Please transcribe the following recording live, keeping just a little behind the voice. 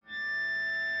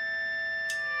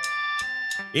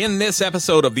In this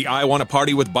episode of the I Want to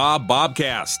Party with Bob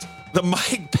Bobcast, the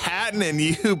Mike Patton and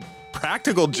you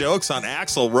practical jokes on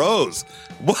Axl Rose.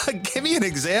 What? Give me an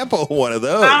example of one of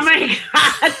those. Oh my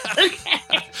God. Okay.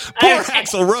 Poor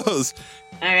Axl Rose.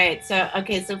 All right. So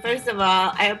first of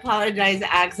all, I apologize,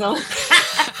 Axl.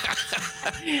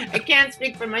 I can't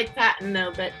speak for Mike Patton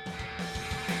though, but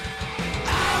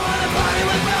I wanna party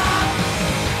with Bob.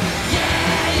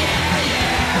 Yeah, yeah,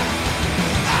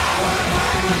 yeah. I wanna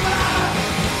party with Bob.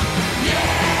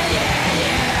 Yeah, yeah,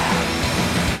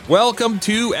 yeah. Welcome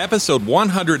to episode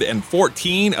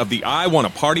 114 of the I Want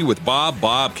to Party with Bob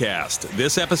Bobcast.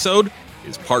 This episode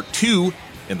is part 2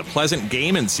 in the Pleasant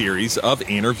Gehman series of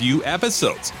interview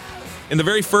episodes. In the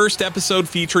very first episode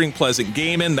featuring Pleasant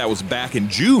Gehman, that was back in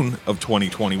June of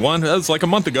 2021, that was like a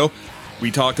month ago,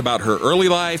 we talked about her early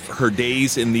life, her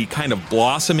days in the kind of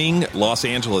blossoming Los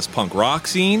Angeles punk rock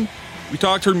scene. We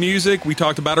talked her music, we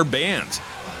talked about her bands.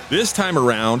 This time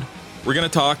around, we're going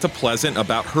to talk to Pleasant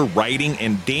about her writing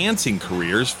and dancing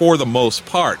careers for the most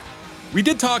part. We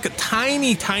did talk a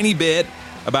tiny bit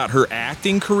about her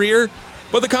acting career,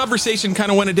 but the conversation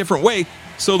kind of went a different way,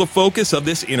 so the focus of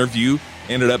this interview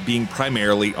ended up being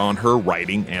primarily on her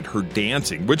writing and her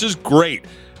dancing, which is great.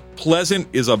 Pleasant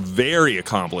is a very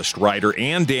accomplished writer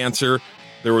and dancer.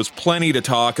 There was plenty to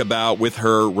talk about with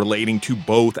her relating to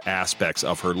both aspects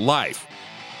of her life.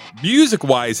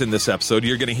 Music-wise in this episode,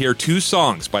 you're going to hear 2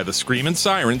 songs by the Screamin'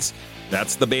 Sirens.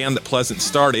 That's the band that Pleasant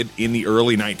started in the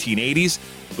early 1980s.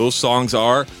 Those songs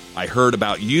are I Heard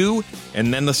About You,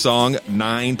 and then the song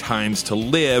 9 Times to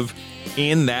Live,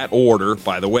 in that order,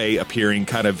 by the way, appearing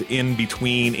kind of in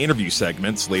between interview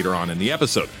segments later on in the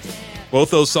episode.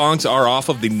 Both those songs are off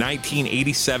of the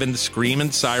 1987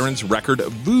 Screamin' Sirens record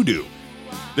Voodoo.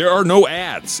 There are no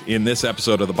ads in this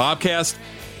episode of the Bobcast.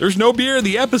 There's no beer in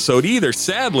the episode either.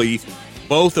 Sadly,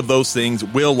 both of those things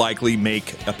will likely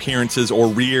make appearances or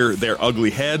rear their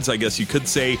ugly heads, I guess you could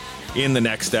say, in the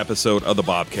next episode of the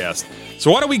Bobcast.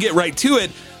 So why don't we get right to it?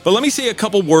 But let me say a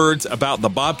couple words about the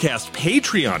Bobcast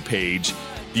Patreon page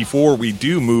before we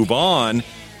do move on.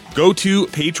 Go to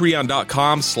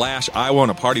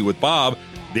patreon.com/IWantToPartyWithBob.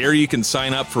 There you can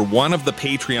sign up for one of the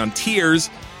Patreon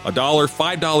tiers, $1,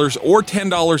 $5, or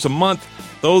 $10 a month.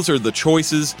 Those are the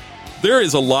choices. There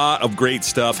is a lot of great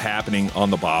stuff happening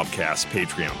on the Bobcast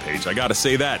Patreon page. I gotta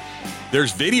say that.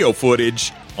 There's video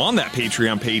footage on that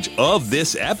Patreon page of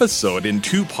this episode in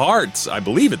 2 parts. I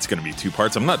believe it's gonna be 2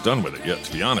 parts. I'm not done with it yet,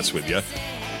 to be honest with you.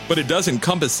 But it does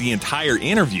encompass the entire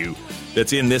interview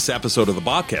that's in this episode of the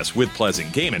Bobcast with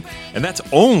Pleasant Gehman. And that's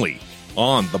only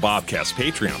on the Bobcast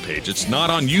Patreon page. It's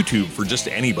not on YouTube for just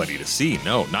anybody to see.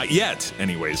 No, not yet.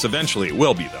 Anyways, eventually it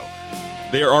will be, though.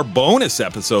 There are bonus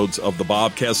episodes of the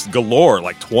Bobcast galore,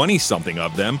 like 20-something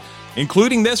of them,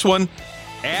 including this one,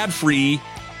 ad-free,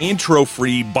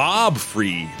 intro-free,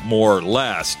 Bob-free, more or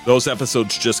less. Those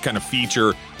episodes just kind of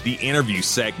feature the interview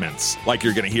segments, like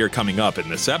you're going to hear coming up in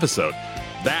this episode.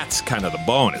 That's kind of the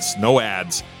bonus. No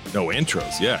ads, no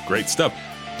intros. Yeah, great stuff.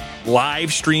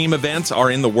 Live stream events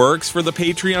are in the works for the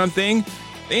Patreon thing,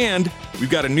 and we've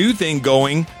got a new thing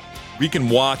going. We can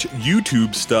watch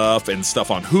YouTube stuff and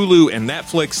stuff on Hulu and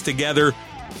Netflix together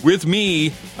with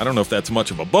me. I don't know if that's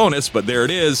much of a bonus, but there it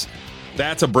is.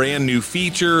 That's a brand new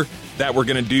feature that we're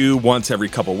going to do once every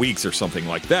couple weeks or something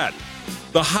like that.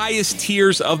 The highest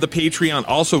tiers of the Patreon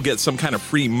also get some kind of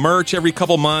free merch every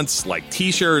couple months, like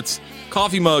t-shirts,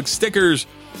 coffee mugs, stickers,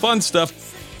 fun stuff.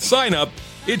 Sign up.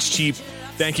 It's cheap.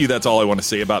 Thank you. That's all I want to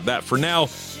say about that for now.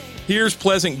 Here's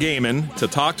Pleasant Gehman to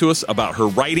talk to us about her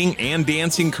writing and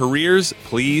dancing careers.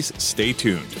 Please stay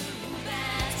tuned.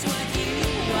 That's what you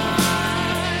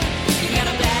are. You got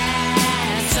a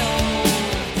bad soul.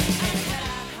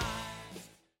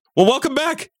 Well, welcome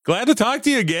back. Glad to talk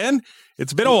to you again.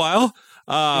 It's been a while.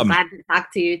 I'm glad to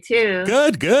talk to you too.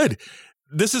 Good.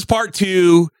 This is part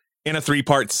 2 in a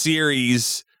 3-part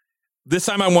series. This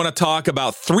time I want to talk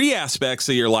about 3 aspects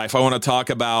of your life. I want to talk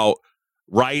about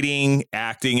writing,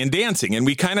 acting, and dancing. And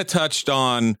we kind of touched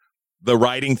on the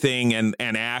writing thing and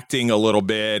acting a little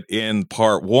bit in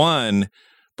part 1,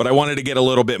 but I wanted to get a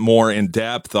little bit more in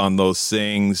depth on those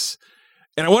things.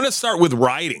 And I want to start with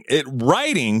writing.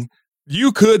 Writing,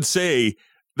 you could say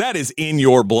that is in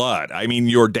your blood. I mean,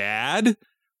 your dad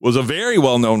was a very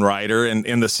well-known writer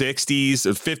in the 60s,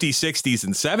 50s, 60s,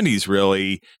 and 70s,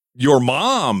 really. Your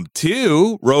mom,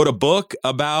 too, wrote a book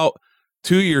about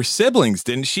 2 of your siblings,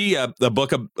 didn't she? A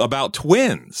book about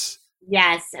twins.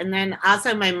 Yes, and then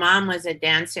also my mom was a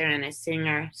dancer and a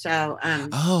singer. So,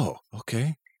 Oh,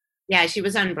 okay. yeah, she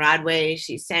was on Broadway.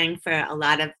 She sang for a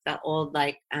lot of the old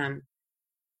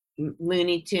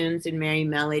Looney Tunes and Merry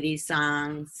Melody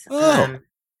songs. Oh.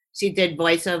 she did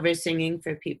voiceover singing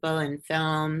for people in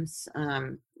films,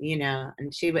 you know,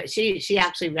 and she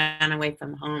actually ran away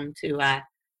from home to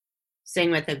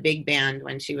sing with a big band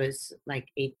when she was like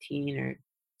 18 or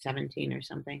 17 or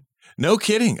something. No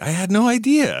kidding. I had no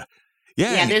idea.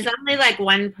 Yeah. Yeah, there's only like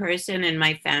one person in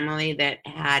my family that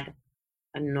had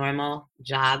a normal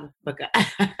job,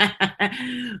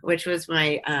 which was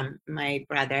my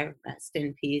brother, rest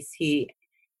in peace. He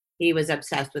was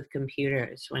obsessed with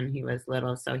computers when he was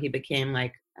little, so he became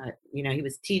like, you know, he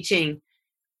was teaching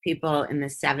people in the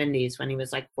 70s when he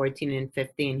was like 14 and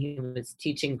 15. He was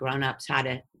teaching grown-ups how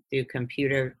to do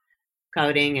computer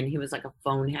coding, and he was like a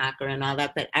phone hacker and all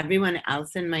that. But everyone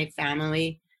else in my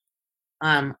family,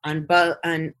 on both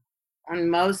on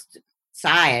most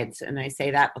sides, and I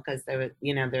say that because there was,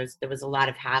 you know, there was a lot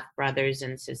of half brothers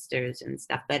and sisters and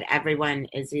stuff, but everyone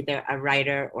is either a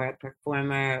writer or a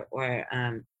performer or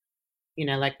you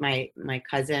know, like my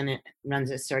cousin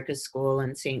runs a circus school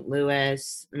in St.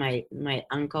 Louis. My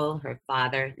uncle, her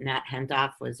father, Nat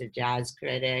Hentoff, was a jazz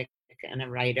critic and a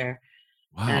writer.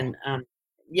 Wow. And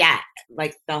yeah,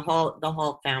 like the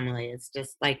whole family is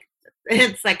just like,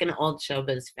 it's like an old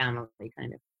showbiz family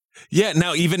kind of. Yeah.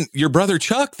 Now, even your brother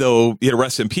Chuck, though, you know,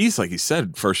 rest in peace, like you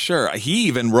said, for sure. He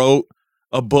even wrote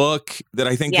a book that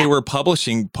I think they were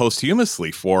publishing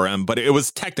posthumously for him, but it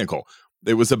was technical.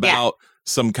 It was about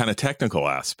some kind of technical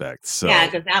aspects. So. Yeah,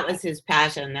 because that was his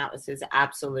passion. That was his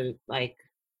absolute, like,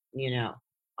 you know,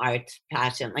 art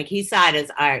passion. Like he saw it as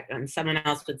art, and someone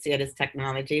else would see it as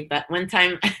technology. But one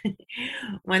time,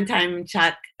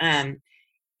 Chuck,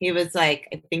 he was like,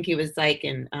 I think he was like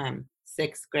in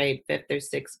sixth grade, fifth or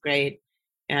sixth grade,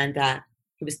 and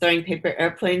he was throwing paper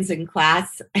airplanes in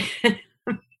class.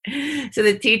 So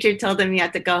the teacher told him he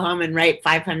had to go home and write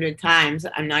 500 times,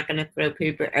 "I'm not going to throw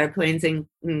paper airplanes in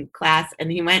class."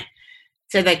 And he went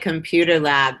to the computer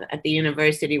lab at the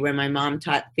university where my mom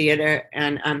taught theater,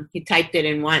 and he typed it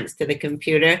in once to the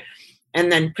computer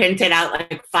and then printed out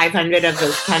like 500 of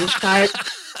those punch cards.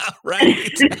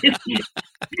 Right.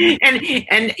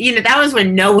 and you know, that was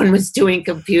when no one was doing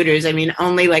computers. I mean,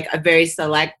 only like a very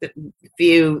select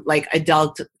few like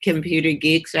adult computer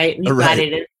geeks, right? And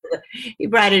he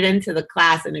brought it into the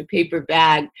class in a paper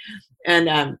bag,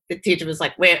 and the teacher was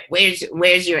like,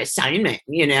 where's your assignment,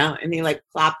 you know? And he like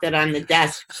plopped it on the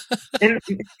desk. And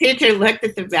the teacher looked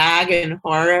at the bag in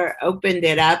horror, opened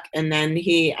it up, and then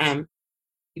he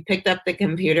picked up the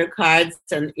computer cards,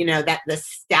 and you know that the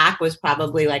stack was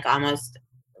probably like it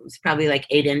was probably like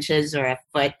 8 inches or a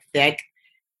foot thick.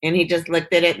 And he just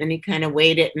looked at it, and then he kind of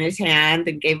weighed it in his hand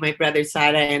and gave my brother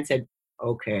side eye and said,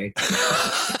 "Okay."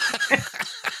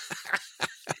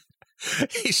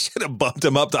 He should have bumped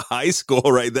him up to high school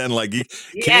right then. Like,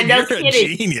 yeah, you're a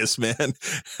genius, man.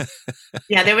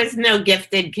 Yeah, there was no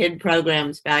gifted kid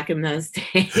programs back in those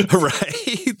days.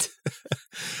 Right.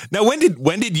 Now,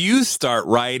 when did you start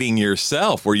writing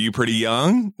yourself? Were you pretty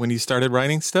young when you started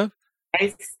writing stuff?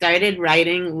 I started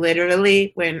writing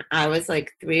literally when I was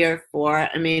like 3 or 4.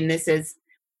 I mean,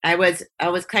 I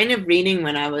was kind of reading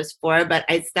when I was 4, but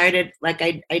I started like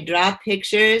I draw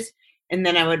pictures, and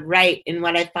then I would write in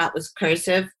what I thought was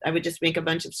cursive. I would just make a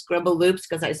bunch of scribble loops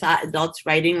because I saw adults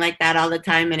writing like that all the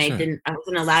time, and Sure. I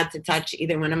wasn't allowed to touch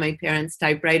either one of my parents'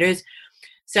 typewriters.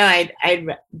 So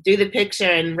I'd do the picture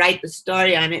and write the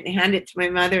story on it and hand it to my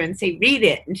mother and say, "Read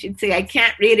it." And she'd say, "I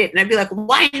can't read it." And I'd be like,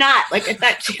 "Why not?" Like I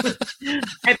thought she was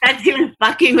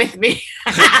fucking with me.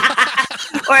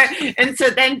 And so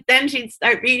then she'd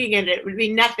start reading it. It would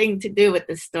be nothing to do with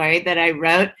the story that I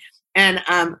wrote. And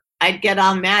I'd get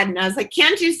all mad, and I was like,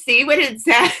 "Can't you see what it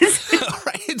says?"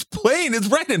 Right, it's plain. It's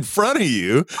right in front of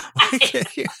you.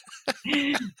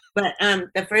 But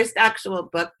the first actual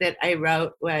book that I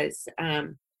wrote was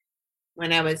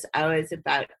when I was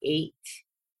about 8.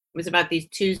 It was about these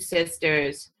 2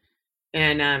 sisters,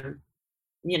 and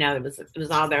you know, it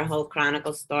was all their whole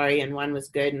chronicle story, and one was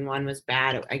good and one was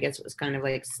bad. I guess it was kind of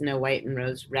like Snow White and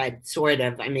Rose Red, sort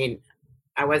of. I mean,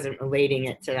 I wasn't relating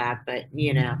it to that, but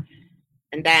you know.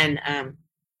 And then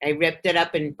I ripped it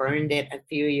up and burned it a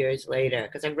few years later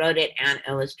because I wrote it and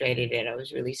illustrated it. I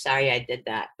was really sorry I did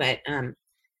that. But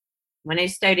when I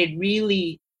started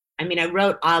really, I mean, I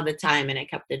wrote all the time, and I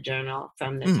kept a journal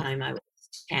from the time I was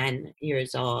 10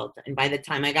 years old. And by the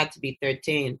time I got to be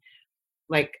 13,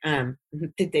 like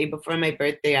the day before my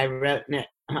birthday, I wrote in it,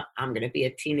 "I'm going to be a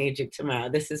teenager tomorrow.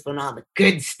 This is when all the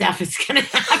good stuff is going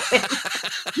to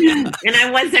happen." And I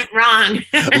wasn't wrong.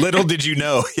 Little did you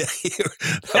know.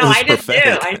 No, I just knew.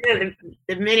 I knew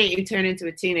the minute you turn into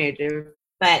a teenager.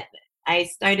 But I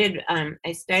started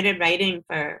writing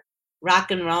for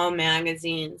rock and roll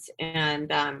magazines,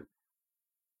 and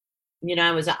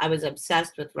I was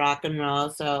obsessed with rock and roll.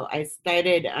 So I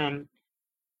started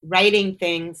writing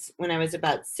things when I was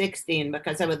about 16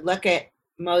 because I would look at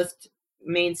most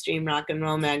mainstream rock and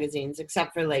roll magazines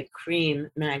except for like Cream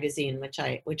magazine, which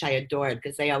I adored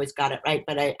because they always got it right.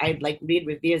 But I'd like read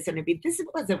reviews and I'd be, this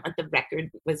wasn't what the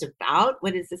record was about.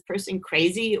 What, is this person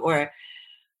crazy? Or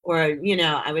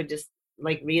I would just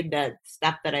like read the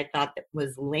stuff that I thought that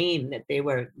was lame that they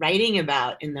were writing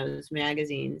about in those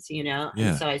magazines, Yeah.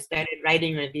 And so I started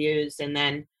writing reviews, and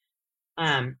then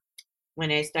when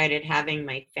I started having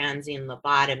my fanzine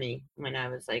Lobotomy when I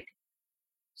was like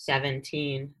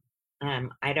 17,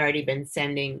 I'd already been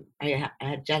sending, I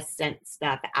had just sent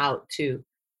stuff out to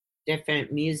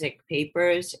different music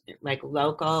papers, like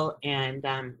local and,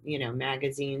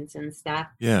 magazines and stuff.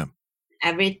 Yeah.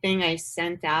 Everything I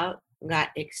sent out got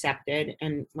accepted.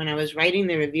 And when I was writing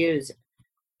the reviews,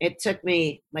 it took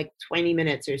me like 20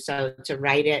 minutes or so to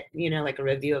write it, like a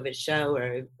review of a show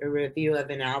or a review of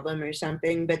an album or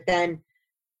something. But then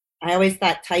I always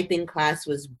thought typing class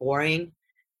was boring,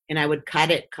 and I would cut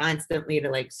it constantly to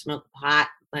like smoke pot,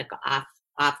 like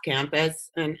off campus.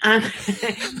 And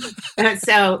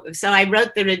so I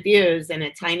wrote the reviews in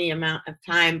a tiny amount of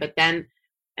time, but then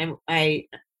I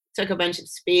took a bunch of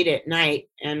speed at night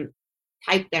and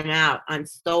typed them out on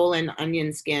stolen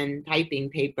onion skin typing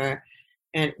paper.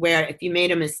 And where if you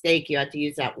made a mistake, you had to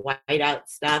use that whiteout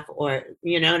stuff, or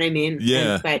you know what I mean?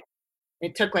 Yeah. But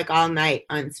it took like all night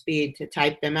on speed to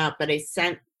type them out. But I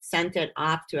sent it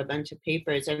off to a bunch of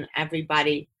papers, and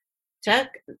everybody took,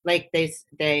 like they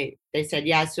said,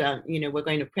 yes, we're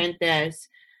going to print this.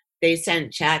 They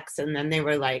sent checks, and then they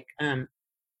were like, do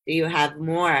you have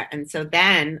more? And so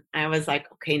then I was like,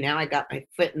 okay, now I got my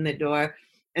foot in the door.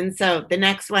 And so the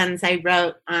next ones I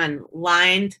wrote on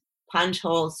lined punch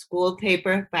hole school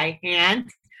paper by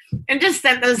hand, and just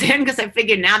sent those in because I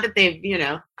figured now that they've,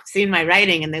 seen my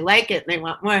writing and they like it and they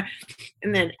want more.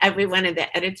 And then every one of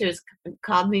the editors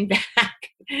called me back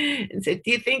and said,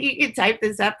 do you think you could type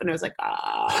this up? And I was like,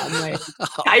 my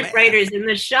typewriter's in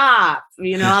the shop,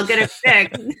 I'll get it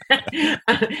fixed.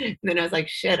 And then I was like,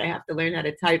 shit, I have to learn how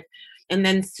to type. And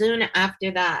then soon after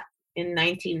that, in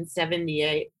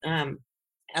 1978,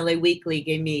 LA Weekly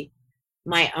gave me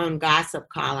my own gossip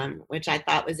column, which I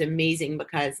thought was amazing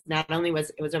because not only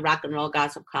was it a rock and roll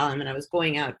gossip column, and I was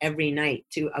going out every night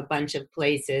to a bunch of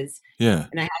places. Yeah.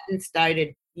 And I hadn't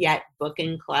started yet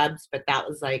booking clubs, but that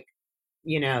was like,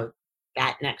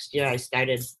 that next year I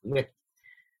started with,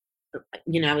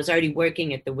 I was already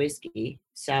working at the Whiskey.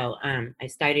 So I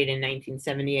started in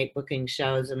 1978 booking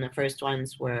shows, and the first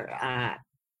ones were,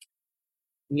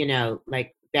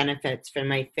 like benefits for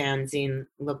my fanzine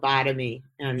Lobotomy.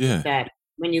 And that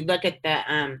when you look at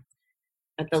the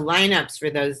lineups for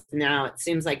those now, it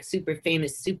seems like super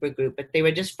famous super group, but they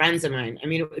were just friends of mine. I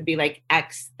mean, it would be like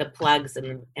X, the Plugs,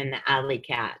 and the Alley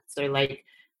Cats, or like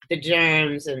the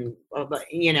Germs, and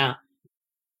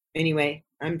Anyway,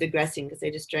 I'm digressing because I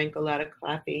just drank a lot of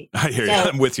coffee. I hear you.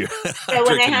 I'm with you. So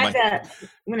when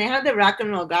I had the rock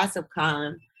and roll gossip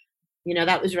column,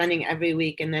 that was running every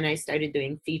week. And then I started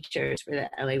doing features for the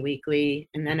LA Weekly.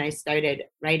 And then I started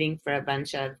writing for a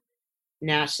bunch of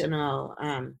national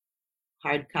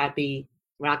hard copy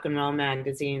rock and roll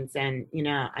magazines. And,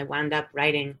 I wound up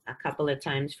writing a couple of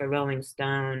times for Rolling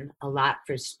Stone, a lot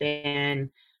for Spin,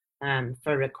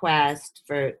 for Request,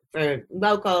 for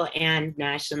local and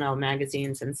national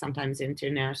magazines, and sometimes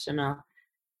international.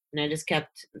 And I just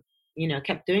kept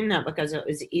doing that because it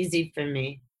was easy for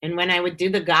me. And when I would do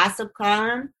the gossip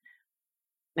column,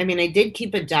 I mean, I did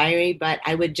keep a diary, but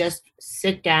I would just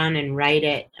sit down and write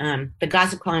it. The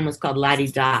gossip column was called La Di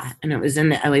Da, and it was in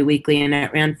the LA Weekly, and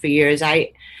it ran for years.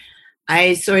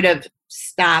 I sort of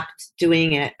stopped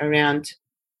doing it around,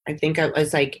 I think it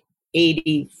was like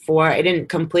 84. I didn't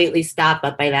completely stop,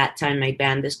 but by that time, my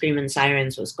band, the Screamin'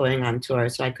 Sirens, was going on tour,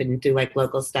 so I couldn't do like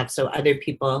local stuff. So other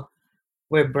people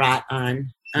were brought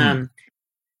on.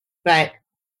 But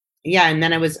yeah, and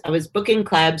then I was booking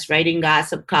clubs, writing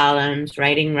gossip columns,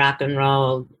 writing rock and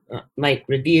roll like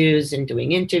reviews, and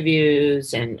doing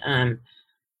interviews, and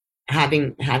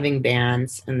having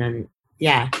bands. And then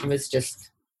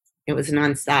it was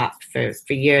nonstop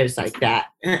for years like that.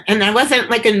 And I wasn't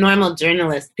like a normal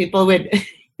journalist. People would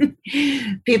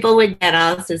get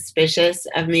all suspicious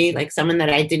of me, like someone that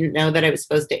I didn't know that I was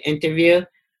supposed to interview.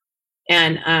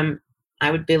 And I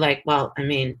would be like, well, I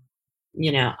mean,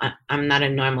 I'm not a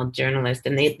normal journalist.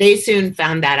 And they soon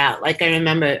found that out. Like I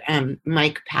remember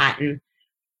Mike Patton,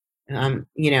 who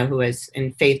was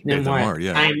in Faith No More at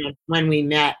the time when we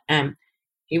met.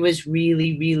 He was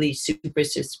really, really super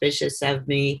suspicious of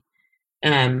me.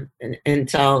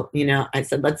 until, you know, I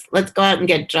said, let's go out and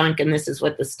get drunk, and this is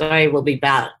what the story will be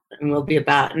about. And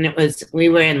we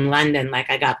were in London, like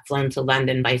I got flown to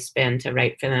London by Spin to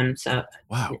write for them. So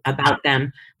Wow. about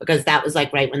them, because that was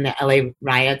like right when the LA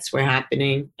riots were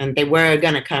happening, and they were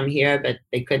going to come here, but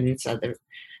they couldn't. So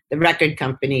the record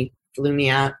company flew me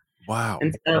out. Wow.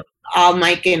 And so all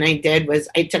Mike and I did was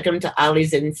I took him to all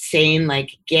these insane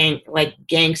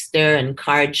gangster and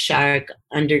card shark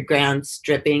underground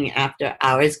stripping after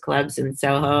hours clubs in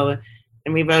Soho.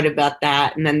 And we wrote about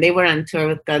that. And then they were on tour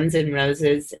with Guns N'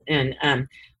 Roses, and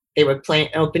they were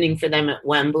opening for them at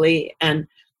Wembley. And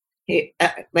we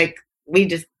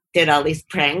just did all these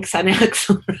pranks on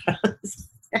Axl Rose.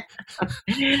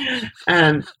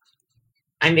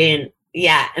 I mean,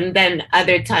 yeah. And then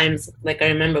other times, like I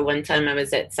remember one time I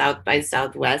was at South by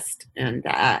Southwest, and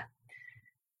I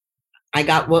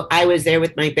was there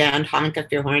with my band Honk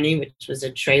If You're Horny, which was a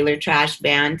trailer trash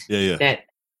band.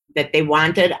 That they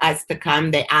wanted us to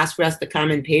come. They asked for us to come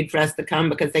and paid for us to come,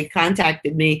 because they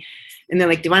contacted me and they're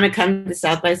like, do you want to come to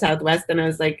South by Southwest? And I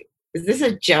was like, is this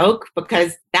a joke?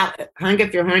 Because that Honk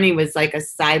If You're Horny was like a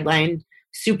sideline,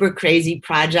 super crazy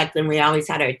project. And we always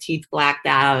had our teeth blacked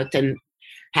out and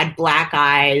had black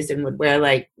eyes and would wear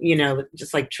like, you know,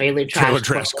 just like trailer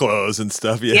trash clothes and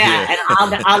stuff. Yeah.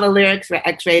 And all the lyrics were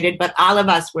X-rated, but all of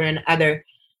us were in other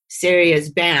serious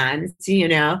bands, you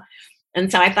know? And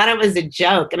so I thought it was a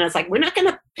joke. And I was like, we're not going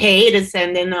to pay to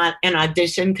send in an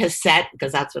audition cassette,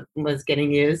 because that's what was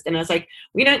getting used. And I was like,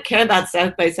 we don't care about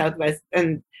South by Southwest.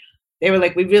 And they were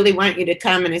like, we really want you to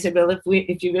come. And I said, well,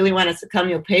 if you really want us to come,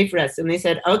 you'll pay for us. And they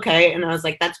said, okay. And I was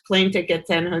like, that's plane tickets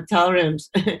and hotel rooms.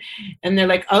 And they're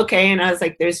like, okay. And I was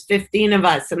like, there's 15 of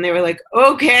us. And they were like,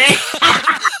 okay.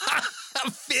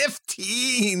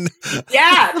 15.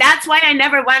 Yeah, that's why I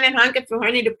never wanted Honk If You're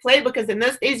Horny to play, because in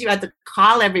those days you had to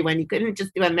call everyone. You couldn't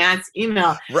just do a mass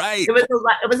email. Right. It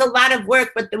was a lot of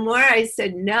work, but the more I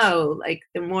said no, like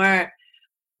the more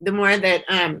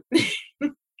that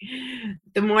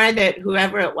the more that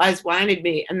whoever it was wanted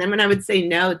me. And then when I would say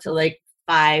no to like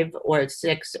 $500 or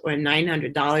 $600 or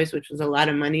 $900, which was a lot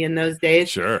of money in those days.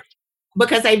 Sure.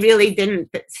 Because I really didn't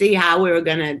see how we were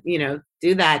gonna, you know,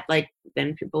 do that. Like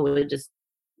then people would just,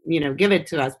 you know, give it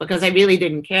to us, because I really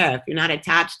didn't care. If you're not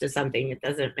attached to something, it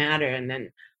doesn't matter. And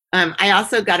then I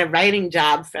also got a writing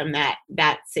job from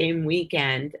that same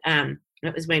weekend.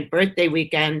 It was my birthday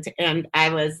weekend, and I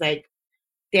was like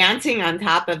dancing on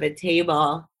top of a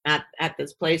table at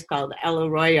this place called El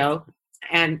Arroyo,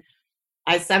 and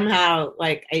I somehow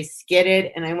I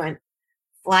skidded and I went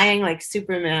flying like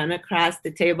Superman across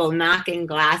the table, knocking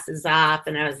glasses off,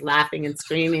 and I was laughing and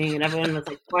screaming, and everyone was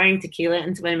like pouring tequila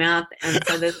into my mouth. And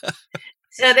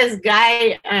so this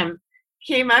guy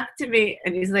came up to me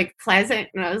and he's like, Pleasant?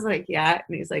 And I was like, yeah.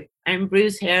 And he's like, I'm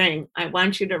Bruce Herring. I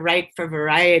want you to write for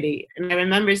Variety. And I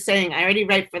remember saying, I already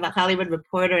write for the Hollywood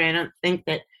Reporter. I don't think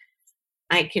that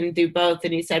I can do both.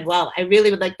 And he said, well, I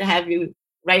really would like to have you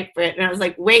write for it. And I was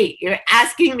like, wait, you're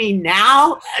asking me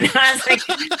now? And I was like,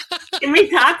 can we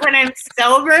talk when I'm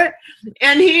sober?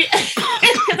 And he,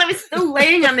 because I was still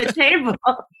laying on the table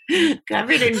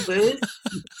covered in booze.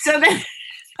 So then,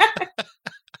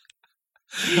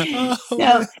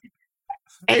 so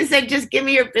I said, just give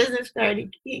me your business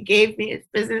card. He gave me his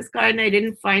business card, and I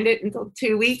didn't find it until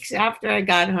 2 weeks after I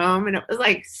got home, and it was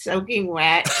like soaking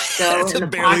wet. So it's in the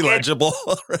barely pocket legible.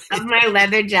 Right? Of my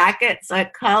leather jacket. So I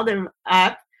called him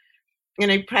up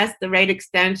and I pressed the right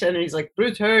extension, and he's like,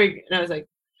 Bruce Herring. And I was like,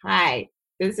 hi,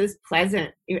 this is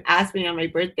Pleasant. You asked me on my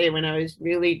birthday when I was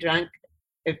really drunk,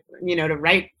 if to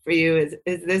write for you. Is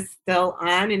this still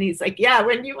on? And he's like, yeah,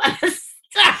 when do you want to start?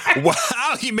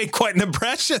 Wow, you made quite an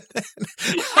impression.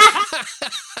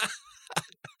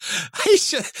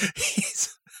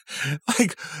 He's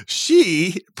like,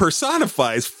 she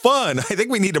personifies fun. I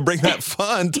think we need to bring that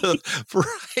fun to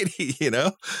Variety,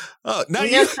 Oh, now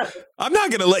I'm not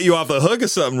going to let you off the hook of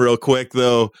something real quick,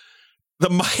 though. The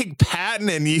Mike Patton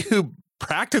and you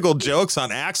practical jokes on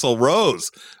Axl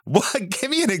Rose. What?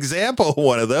 Give me an example of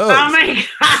one of those. Oh, my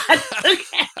God.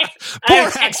 Okay. Poor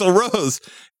Axl Rose.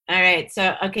 All right.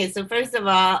 So first of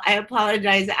all, I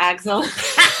apologize, Axl.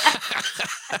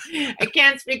 I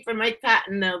can't speak for Mike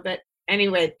Patton, though. But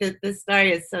anyway, this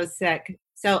story is so sick.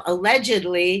 So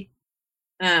allegedly,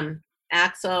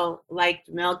 Axl liked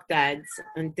Milk Duds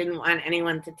and didn't want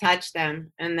anyone to touch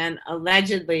them. And then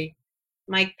allegedly,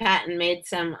 Mike Patton made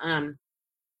some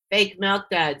fake Milk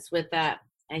Duds with a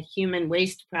human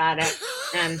waste product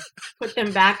and put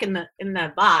them back in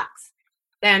the box.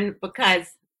 Then because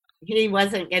he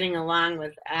wasn't getting along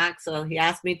with Axl, he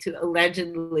asked me to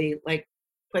allegedly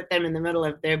put them in the middle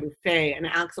of their buffet, and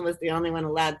Axel was the only one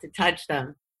allowed to touch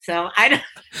them. So I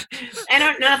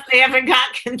don't know if they ever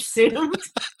got consumed,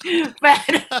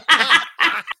 but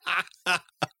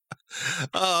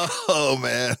Oh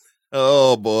man.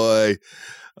 Oh boy.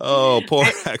 Oh, poor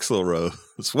Axl Rose.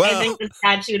 I Well, think the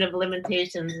statute of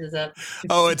limitations is up.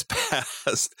 oh, it's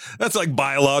past. That's like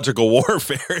biological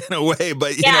warfare in a way,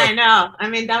 but you Yeah, know, I know. I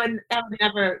mean, that would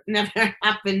never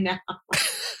happen now.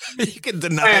 you can Or,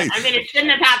 deny. I mean, it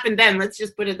shouldn't have happened then. Let's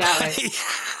just put it that way.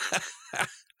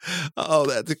 Oh,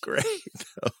 that's great.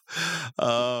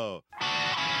 Oh.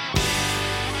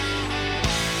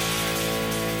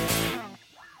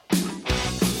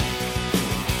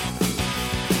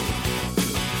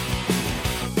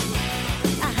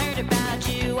 I heard about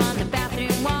you on the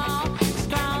bathroom wall.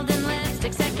 Scrawled in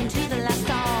lipstick, second to the last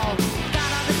call.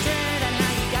 Got all the dirt on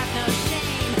how you got no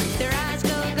shame. Their eyes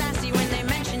go glassy when they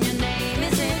mention your name.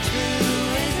 Is it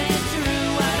true? Is it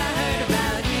true what I heard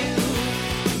about you?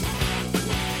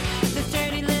 The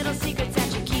dirty little secrets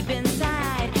that you keep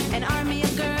inside. An army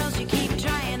of girls you keep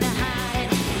trying to hide.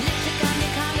 Lipstick on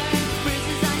your collar,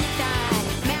 bruises on your thigh.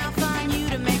 Mouth on you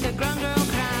to make a grown girl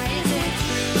cry. Is it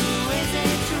true? Is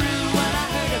it true what I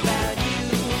heard about you?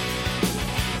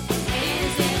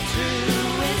 Is it true?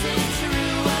 Is it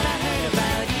true what I heard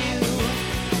about you?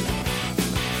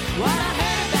 What I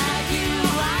heard about you,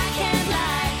 I can't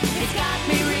lie. It's got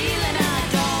me reeling, I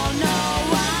don't know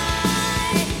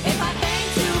why. If I think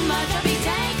too much, I'll be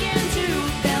taken too.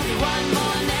 There'll be one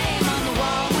more name on the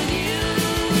wall with you.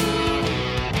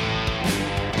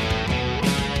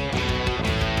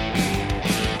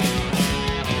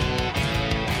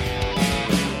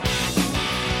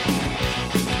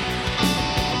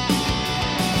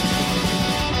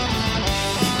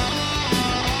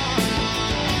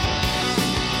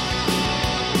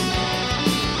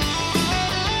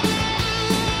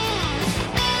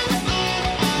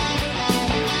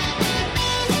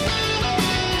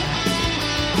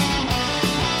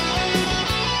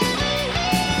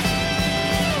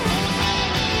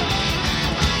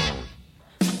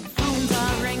 Phones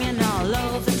are ringing all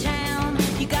over town.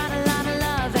 You got a lot of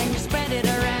love and you spread it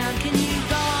around. Can you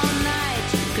go all night?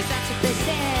 'Cause that's what they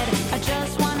said. I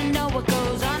just wanna know what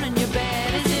goes on in your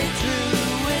bed. Is it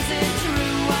true? Is it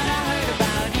true what I heard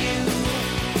about you?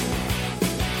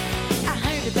 I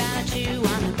heard about you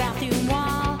on the bathroom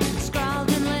wall. Scrawled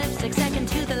in lipstick, second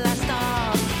to the last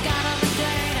stall. Got all the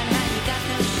dirt on how you got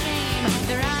no shame.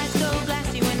 Their eyes go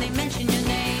glassy when they mention your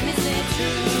name. Is it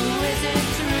true? Is it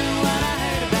true what I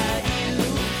heard about you?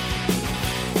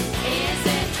 Is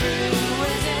it true?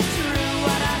 Is it true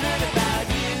what I heard about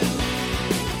you?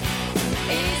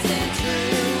 Is it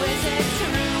true? Is it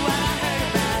true what I heard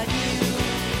about you?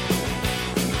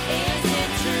 Is it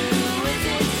true? Is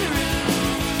it true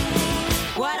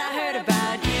what I heard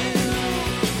about you?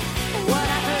 What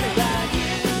I heard about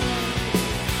you?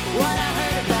 What I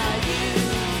heard about you?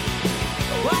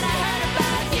 What I heard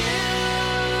about you?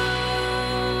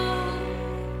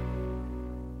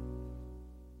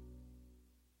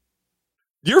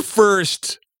 Your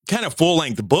first kind of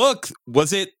full-length book,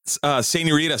 was it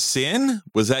Señorita Sin?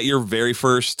 Was that your very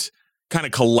first kind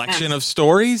of collection of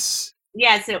stories?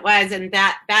 Yes, it was, and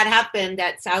that happened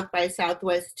at South by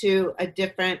Southwest too. A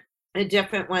different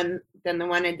one than the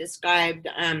one I described.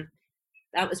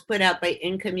 That was put out by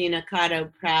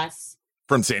Incommunicado Press.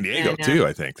 From San Diego, And, too,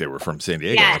 I think. They were from San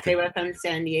Diego. I Yeah, think. they were from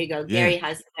San Diego. Yeah. Gary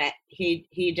Hustlett,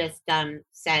 he just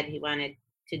said he wanted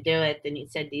to do it, and he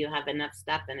said, "Do you have enough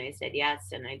stuff?" And I said,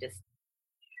 "Yes," and I just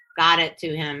got it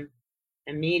to him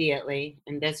immediately.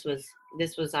 And this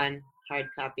was on hard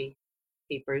copy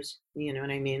papers. You know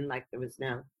what I mean? Like there was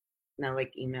no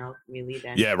like email really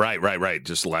then. Yeah, right.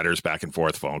 Just letters back and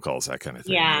forth, phone calls, that kind of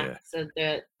thing. Yeah. So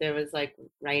there was like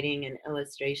writing and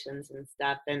illustrations and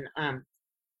stuff. And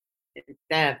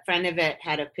the front of it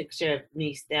had a picture of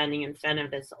me standing in front of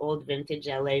this old vintage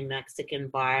LA Mexican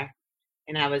bar.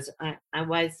 And I was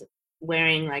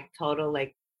wearing like total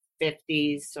like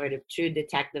 50s sort of True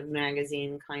Detective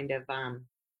magazine kind of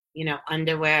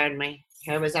underwear, and my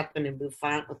hair was up in a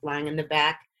bouffant with long in the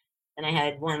back. And I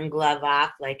had one glove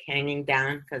off, like hanging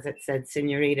down because it said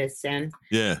Señorita Sin.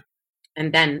 Yeah.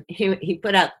 And then he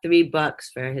put out 3 books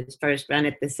for his first run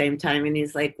at the same time, and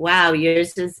he's like, "Wow,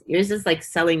 yours is like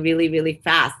selling really, really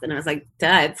fast." And I was like,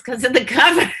 "Duh, it's because of the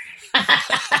cover."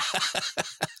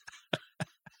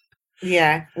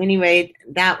 Yeah. Anyway,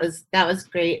 that was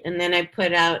great. And then I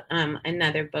put out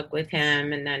another book with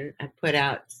him, and then I put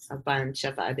out a bunch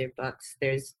of other books.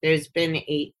 There's been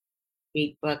 8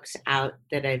 books out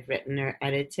that I've written or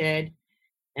edited,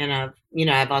 and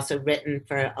I've also written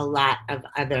for a lot of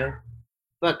other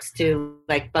books too,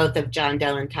 like both of John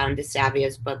Doe and Tom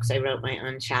DeSavia's books. I wrote my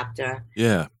own chapter.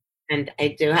 Yeah. And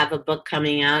I do have a book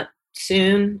coming out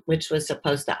soon, which was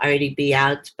supposed to already be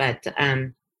out, but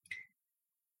there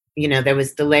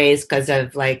was delays because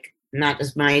of like not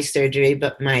just my surgery,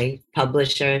 but my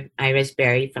publisher, Iris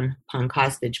Berry from Punk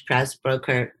Hostage Press, broke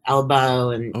her elbow,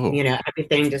 and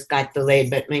everything just got delayed.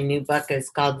 But my new book is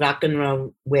called Rock and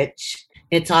Roll Witch.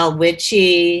 It's all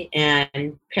witchy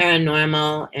and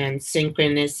paranormal and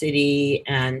synchronicity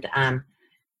and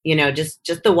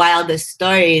just the wildest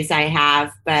stories I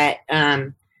have. But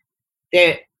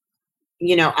they're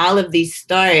all of these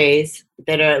stories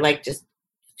that are like just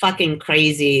fucking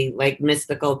crazy, like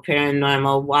mystical,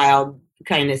 paranormal, wild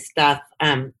kind of stuff,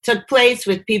 took place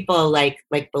with people like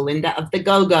Belinda of the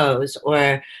Go-Go's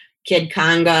or Kid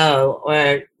Congo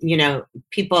or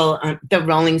people, the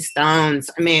Rolling Stones.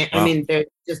 I mean, they're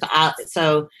just all,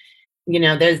 so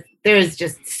there's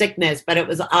just sickness, but it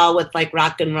was all with like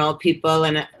rock and roll people,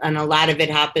 and a lot of it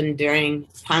happened during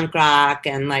punk rock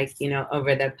and like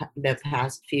over the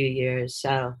past few years.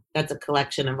 So that's a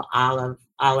collection of all of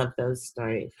those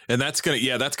stories. And that's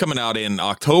coming out in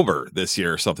October this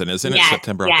year or something, isn't it?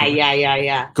 September. Yeah, October?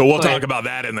 Yeah. Cool. We'll talk about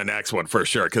that in the next one for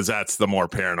sure, because that's the more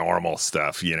paranormal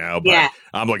stuff, But yeah.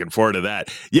 I'm looking forward to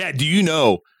that. Yeah. Do you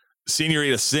know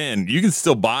Senorita Sin? You can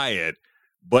still buy it,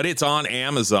 but it's on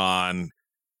Amazon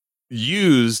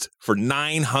used for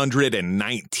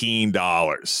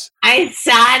 $919. I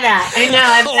saw that. I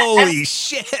know. Holy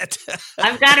shit.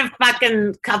 I've got a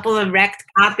fucking couple of wrecked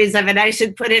copies of it. I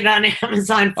should put it on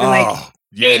Amazon for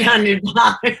 $800.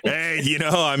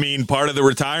 Hey, part of the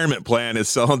retirement plan is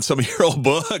selling some of your old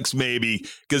books, maybe,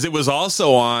 because it was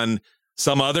also on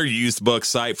some other used book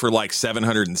site for like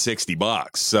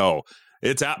 $760. So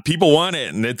it's out. People want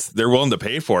it, and they're willing to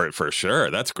pay for it for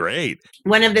sure. That's great.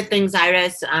 One of the things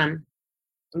Iris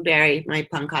Berry, my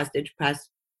Punk Hostage Press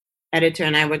editor,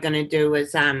 and I were going to do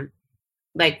was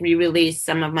re-release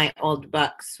some of my old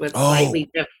books with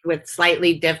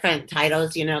slightly different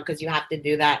titles, because you have to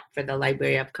do that for the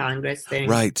Library of Congress thing.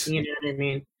 Right. You know what I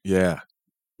mean? Yeah.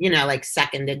 Like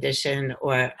second edition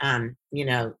or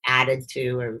added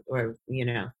to or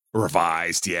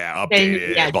revised,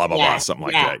 updated, blah, blah, blah, something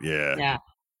like that. Yeah.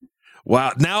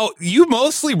 Wow. Now, you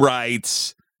mostly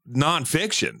write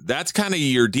nonfiction. That's kind of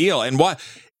your deal. And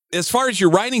as far as your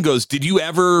writing goes, did you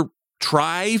ever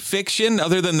try fiction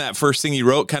other than that first thing you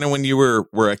wrote kind of when you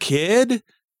were a kid?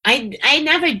 I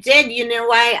never did. You know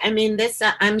why? This,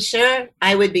 I'm sure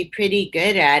I would be pretty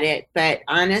good at it, but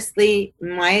honestly,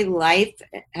 my life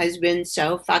has been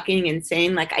so fucking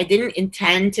insane. Like, I didn't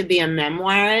intend to be a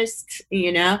memoirist,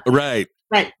 Right.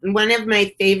 But one of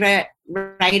my favorite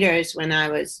writers when I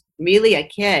was really a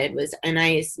kid was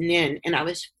Anais Nin, and I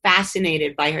was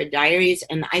fascinated by her diaries,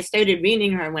 and I started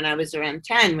reading her when I was around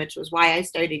 10, which was why I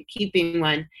started keeping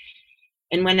one.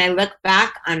 And when I look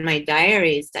back on my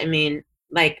diaries,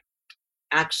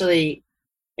 actually,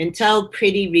 until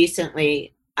pretty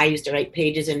recently, I used to write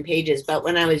pages and pages. But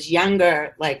when I was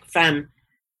younger, like from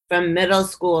middle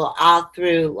school all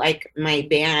through like my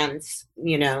bands,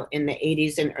 in the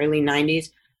 80s and early 90s,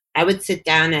 I would sit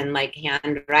down and like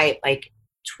handwrite like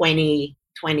 20,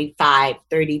 25,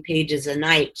 30 pages a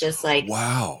night, just like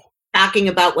wow, talking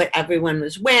about what everyone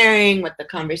was wearing, what the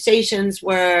conversations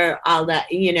were, all that,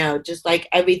 just like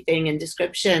everything in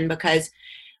description, because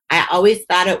I always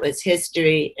thought it was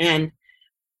history. And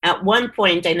at one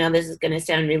point, I know this is going to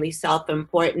sound really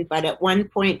self-important, but at one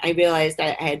point I realized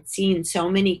I had seen so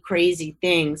many crazy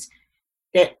things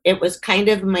that it was kind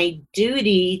of my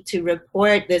duty to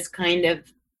report this kind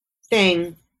of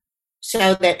thing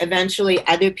so that eventually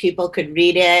other people could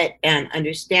read it and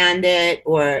understand it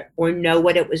or know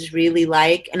what it was really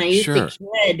like. And I used to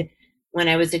kid when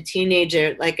I was a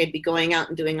teenager, like I'd be going out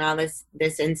and doing all this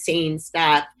insane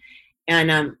stuff.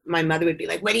 And my mother would be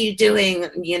like, what are you doing?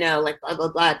 Like blah, blah,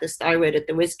 blah, at the Starwood, at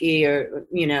the whiskey, or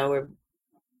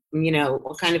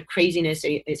what kind of craziness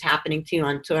is happening to you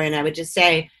on tour? And I would just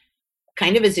say,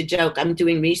 kind of as a joke, I'm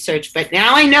doing research, but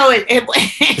now I know it was.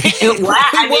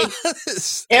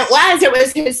 It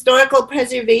was historical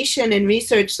preservation and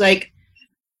research, like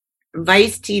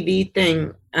Vice TV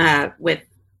thing with,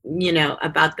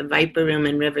 about the Viper Room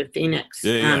in River Phoenix.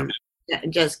 That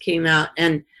just came out.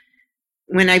 And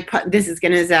when this is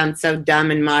going to sound so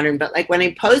dumb and modern, but like when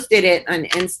I posted it on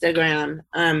Instagram,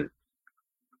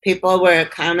 people were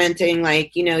commenting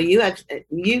like,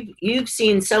 you've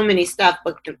seen so many stuff,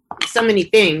 but so many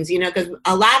things, because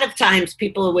a lot of times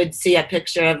people would see a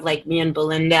picture of like me and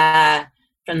Belinda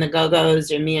from the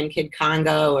Go-Go's or me and Kid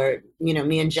Congo or,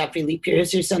 me and Jeffrey Lee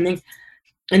Pierce or something.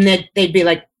 And they'd be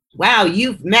like, wow,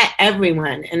 you've met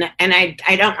everyone. And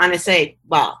I don't want to say,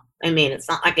 well, I mean, it's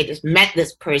not like I just met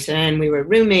this person. We were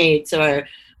roommates, or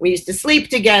we used to sleep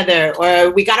together,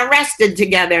 or we got arrested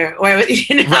together, or,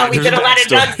 you know, Right, we there's did a a lot of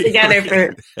drugs backstory. together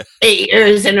for 8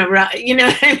 years in a row. You know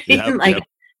what I mean? Yep, Like, yep.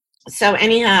 so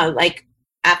anyhow, like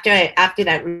after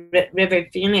that River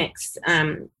Phoenix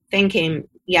thing came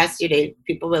yesterday,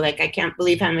 people were like, I can't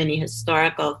believe how many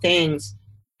historical things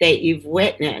that you've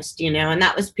witnessed, you know, and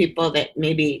that was people that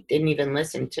maybe didn't even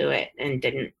listen to it and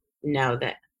didn't know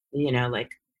that, you know,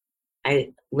 like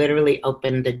I literally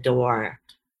opened the door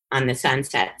on the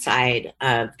Sunset side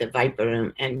of the Viper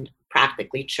Room and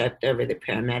practically tripped over the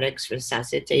paramedics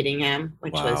resuscitating him,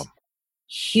 which Wow. was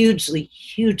hugely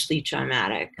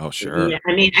traumatic. Oh, sure. Yeah,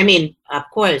 I mean, of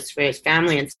course, for his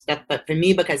family and stuff, but for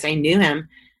me, because I knew him,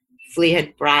 Flea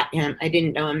had brought him. I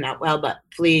didn't know him that well, but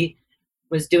Flea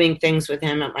was doing things with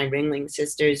him at my Ringling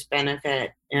Sisters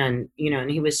benefit, and you know, and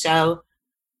he was so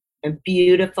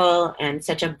beautiful and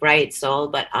such a bright soul,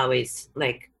 but always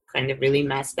like kind of really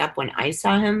messed up when I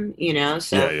saw him, you know.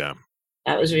 So Yeah.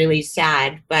 that was really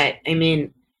sad. But I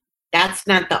mean, that's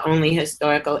not the only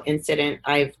historical incident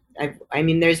I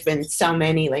mean, there's been so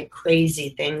many like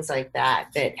crazy things like that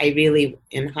I really,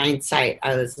 in hindsight,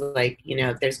 I was like, you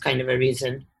know, there's kind of a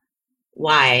reason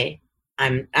why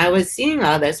I was seeing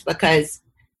all this, because,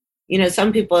 you know,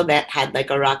 some people that had like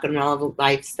a rock and roll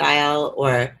lifestyle,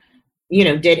 or, you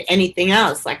know, did anything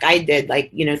else like I did, like,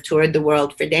 you know, toured the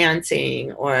world for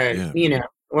dancing, or, Yeah. you know,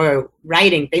 or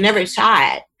writing. They never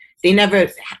saw it. They never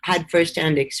had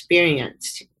firsthand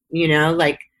experience, you know,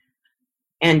 like,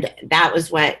 and that was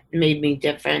what made me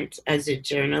different as a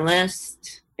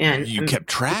journalist. And You kept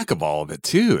track of all of it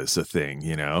too, is the thing,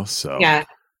 you know? So, yeah,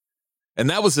 and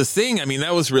that was the thing. I mean,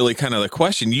 that was really kind of the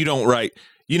question. You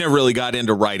never really got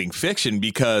into writing fiction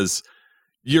because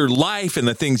your life and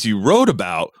the things you wrote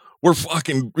about were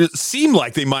fucking, it seemed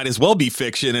like they might as well be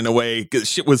fiction in a way, because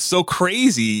shit was so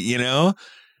crazy, you know?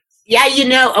 yeah, you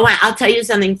know, oh, I'll tell you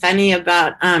something funny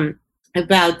about the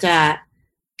book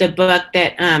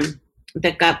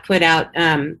that got put out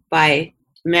by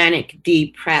Manic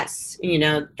D Press. You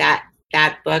know,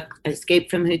 that book,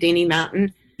 Escape from Houdini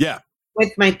Mountain. Yeah.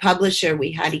 With my publisher,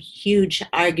 we had a huge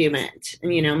argument.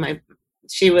 And, you know,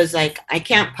 she was like, I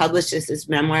can't publish this as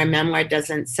memoir. Memoir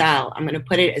doesn't sell. I'm going to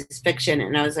put it as fiction.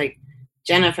 And I was like,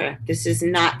 Jennifer, this is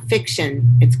not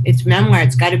fiction. It's memoir.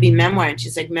 It's got to be memoir. And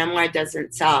she's like, memoir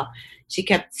doesn't sell. She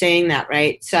kept saying that,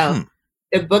 right? So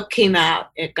the book came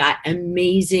out. It got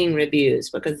amazing reviews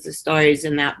because the stories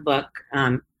in that book,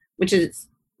 which is,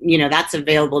 you know, that's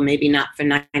available, maybe not for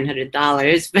 $900,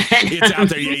 but It's out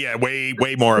there. Yeah.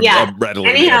 Way more Yeah. readily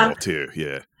Anyhow. available too.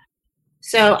 Yeah.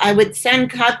 So I would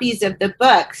send copies of the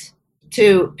books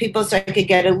to people so I could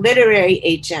get a literary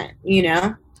agent, you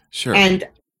know? Sure. And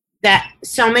that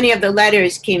so many of the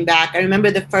letters came back. I remember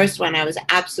the first one, I was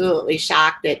absolutely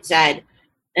shocked. It said,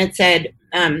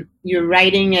 your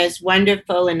writing is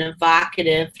wonderful and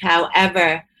evocative.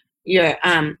 However,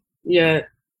 your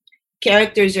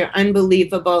characters are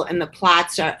unbelievable and the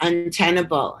plots are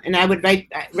untenable. And I would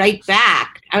write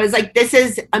back. I was like, this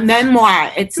is a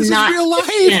memoir. It's This is not real life.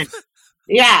 fiction.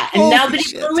 Yeah, and Holy nobody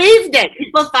shit. believed it.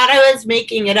 People thought I was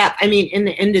making it up. I mean, in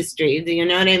the industry, do you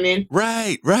know what I mean?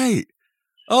 Right.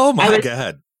 Oh my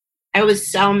God. I was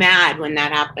so mad when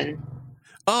that happened.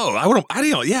 Oh, I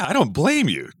don't blame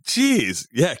you. Jeez.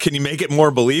 Yeah. Can you make it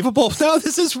more believable? No,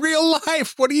 this is real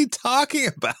life. What are you talking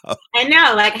about? I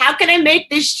know, like, how can I make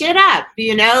this shit up?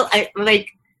 You know, I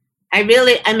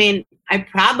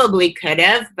probably could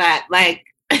have, but like,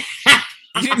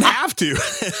 You didn't have to.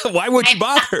 Why would you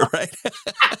bother, right?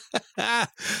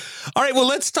 All right. Well,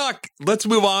 let's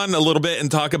move on a little bit and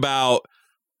talk about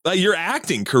your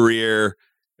acting career.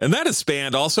 And that has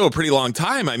spanned also a pretty long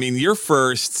time. I mean, your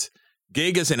first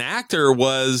gig as an actor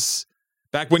was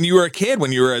back when you were a kid,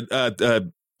 when you were a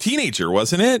teenager,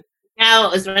 wasn't it? no,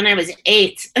 it was when I was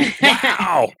 8.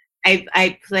 Wow.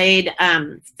 I played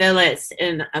Phyllis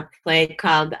in a play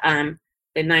called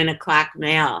The 9 O'Clock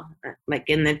Mail, like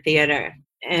in the theater.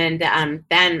 And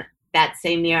then that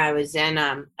same year I was in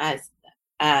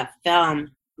a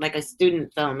film, like a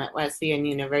student film at Wesleyan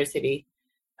University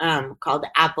called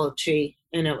Apple Tree.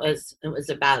 And it was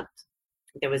about,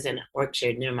 there was an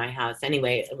orchard near my house.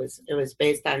 Anyway, it was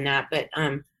based on that. But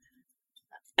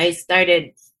I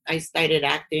started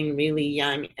acting really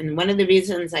young. And one of the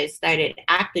reasons I started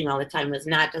acting all the time was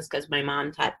not just because my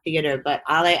mom taught theater, but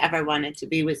all I ever wanted to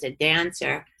be was a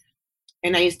dancer.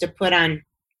 And I used to put on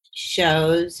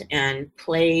shows and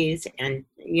plays and,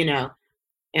 you know,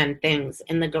 and things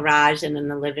in the garage and in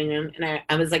the living room. And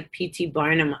I was like P.T.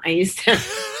 Barnum. I used to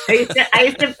I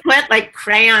used to put like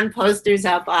crayon posters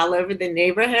up all over the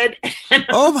neighborhood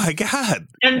Oh my God.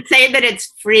 and say that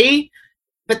it's free,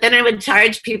 but then I would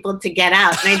charge people to get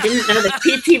out. And I didn't know that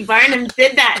P.T. Barnum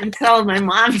did that until my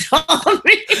mom told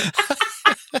me.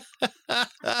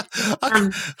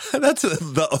 That's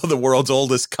the world's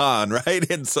oldest con, right?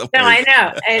 In some No, ways.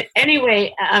 I know.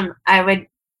 Anyway, I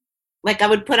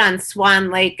would put on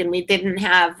Swan Lake, and we didn't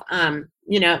have,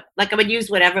 like I would use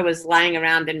whatever was lying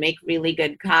around and make really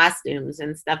good costumes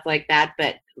and stuff like that.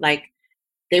 But like,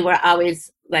 they were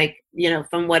always like,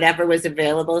 from whatever was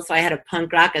available. So I had a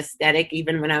punk rock aesthetic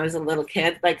even when I was a little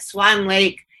kid. Like Swan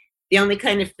Lake, the only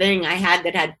kind of thing I had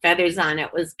that had feathers on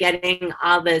it was getting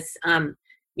all this,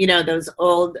 those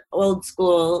old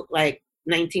school, like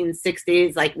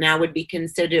 1960s, like now would be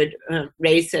considered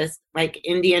racist, like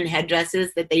Indian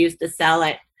headdresses that they used to sell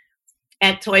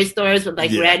at toy stores with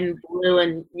like red and blue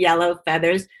and yellow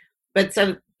feathers. But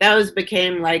so those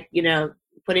became like,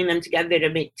 putting them together to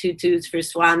make tutus for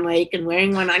Swan Lake and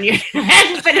wearing one on your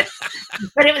head.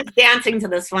 But it was dancing to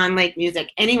the Swan Lake music.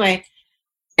 Anyway,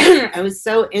 I was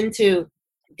so into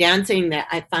dancing that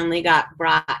I finally got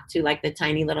brought to like the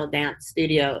tiny little dance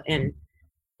studio in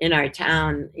our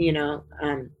town.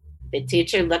 The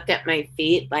teacher looked at my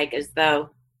feet like as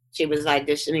though she was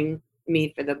auditioning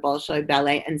me for the Bolshoi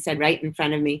Ballet and said right in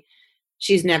front of me,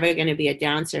 she's never going to be a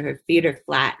dancer. Her feet are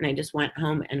flat. And I just went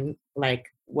home and like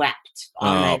wept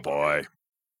all night. Oh boy.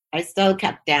 I still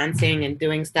kept dancing and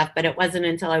doing stuff, but it wasn't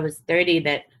until I was 30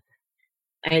 that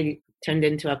I turned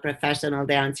into a professional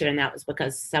dancer. And that was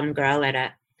because some girl at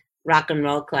a rock and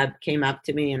roll club came up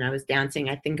to me and I was dancing.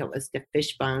 I think it was the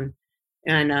Fishbone.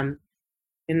 And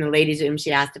in the ladies' room,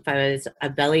 she asked if I was a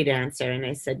belly dancer. And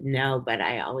I said, no, but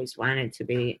I always wanted to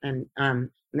be. And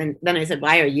then I said,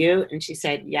 why are you? And she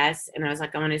said, yes. And I was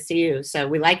like, I want to see you. So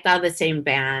we liked all the same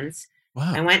bands.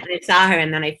 Wow. I went and I saw her,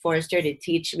 and then I forced her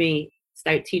to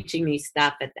start teaching me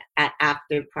stuff at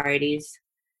after parties,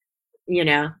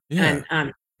 Yeah.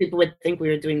 And people would think we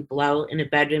were doing blow in a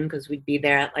bedroom because we'd be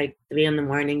there at like 3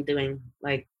 a.m. doing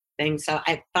like things. So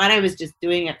I thought I was just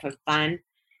doing it for fun.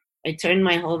 I turned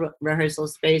my whole rehearsal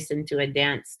space into a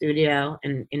dance studio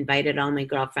and invited all my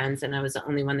girlfriends, and I was the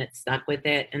only one that stuck with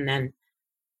it. And then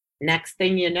next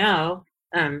thing you know,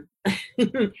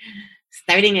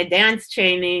 starting a dance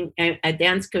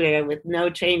career with no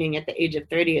training at the age of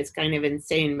 30 is kind of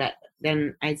insane. But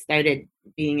then I started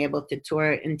being able to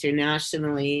tour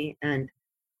internationally, and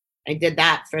I did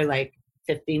that for like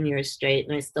 15 years straight,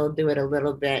 and I still do it a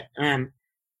little bit.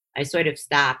 I sort of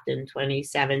stopped in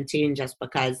 2017 just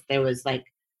because there was like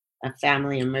a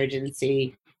family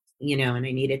emergency, and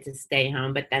I needed to stay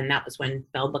home. But then that was when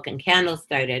Bell Book and Candle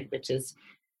started, which is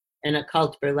an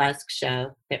occult burlesque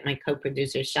show that my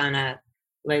co-producer Shauna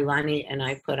Leilani and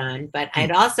I put on. But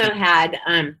I'd also had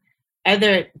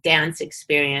other dance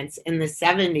experience in the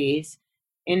 70s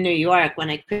in New York when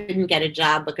I couldn't get a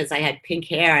job because I had pink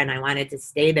hair and I wanted to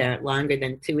stay there longer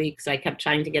than 2 weeks. So I kept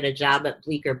trying to get a job at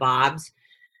Bleecker Bob's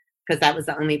because that was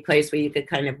the only place where you could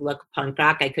kind of look punk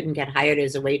rock. I couldn't get hired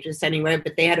as a waitress anywhere,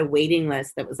 but they had a waiting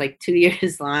list that was like 2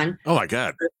 years long. Oh my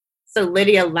God. So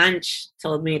Lydia Lunch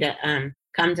told me to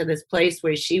come to this place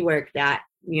where she worked at,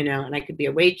 and I could be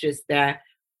a waitress there.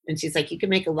 And she's like, you could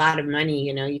make a lot of money,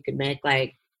 you could make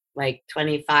like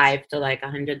 $25 to like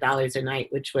 $100 a night,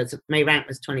 which was, my rent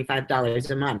was $25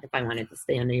 a month if I wanted to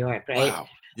stay in New York, right? Wow.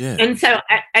 Yeah. And so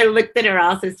I looked at her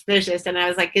all suspicious and I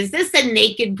was like, is this a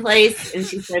naked place? And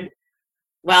she said,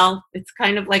 well, it's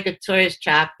kind of like a tourist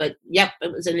trap, but yep,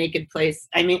 it was a naked place.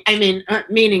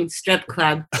 Meaning strip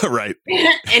club. Right.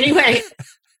 Anyway,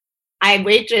 I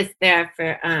waitressed there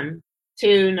for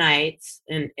 2 nights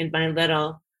in my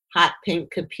little hot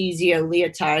pink Capezio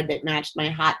leotard that matched my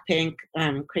hot pink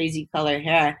crazy color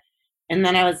hair. And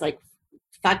then I was like,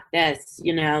 fuck this,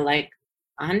 like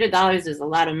 $100 is a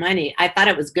lot of money. I thought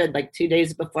it was good like 2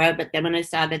 days before, but then when I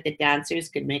saw that the dancers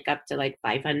could make up to like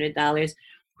 $500,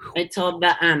 I told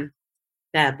the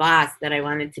boss that I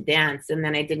wanted to dance. And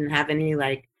then I didn't have any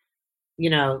like,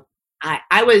 the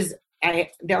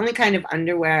only kind of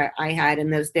underwear I had in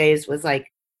those days was like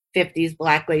 50s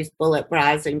black lace bullet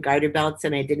bras and garter belts,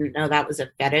 and I didn't know that was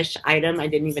a fetish item. I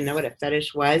didn't even know what a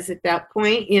fetish was at that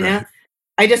point, Right.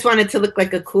 I just wanted to look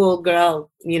like a cool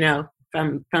girl,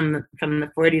 from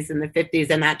the 40s and the 50s,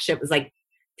 and that shit was like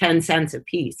 10 cents a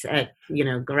piece at,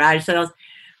 garage sales.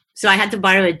 So I had to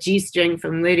borrow a G-string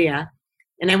from Lydia,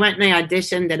 and I went and I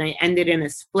auditioned, and I ended in a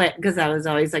split because I was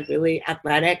always like really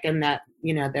athletic, and that,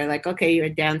 they're like, okay, you're a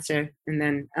dancer. And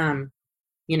then,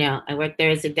 I worked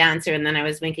there as a dancer, and then I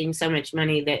was making so much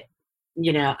money that,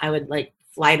 I would like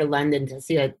fly to London to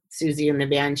see a Susie and the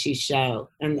Banshee show.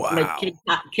 And Wow.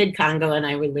 like Kid Congo and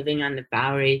I were living on the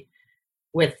Bowery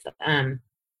with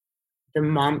the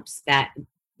Mumps that,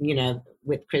 you know,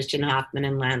 with Christian Hoffman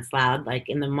and Lance Loud, like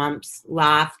in the Mumps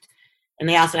loft. And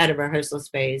they also had a rehearsal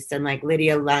space, and like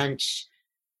Lydia Lunch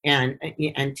and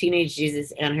Teenage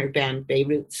Jesus and her band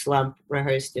Beirut Slump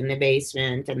rehearsed in the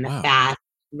basement, and the Wow. Fast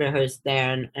rehearsed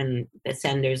there, and the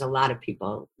Senders, a lot of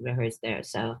people rehearsed there.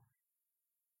 So,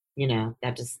 you know,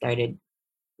 that just started,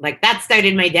 like, that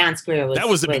started my dance career. That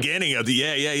was the beginning of the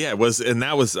yeah. I was going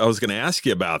to ask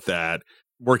you about that.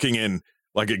 Working in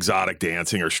like exotic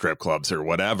dancing or strip clubs or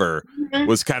whatever Mhm.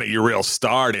 was kind of your real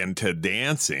start into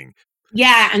dancing.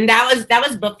 Yeah, and that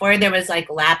was before there was like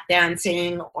lap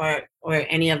dancing or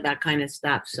any of that kind of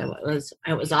stuff. So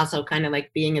it was also kind of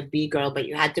like being a B-girl, but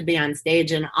you had to be on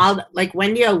stage, and like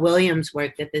Wendy O. Williams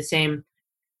worked at the same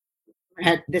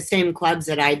clubs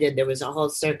that I did. There was a whole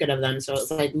circuit of them. So it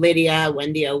was like Lydia,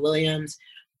 Wendy O. Williams,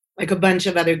 like a bunch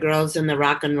of other girls in the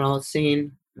rock and roll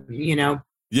scene, you know.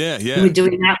 Yeah. We were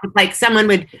doing that with, like, someone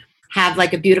would have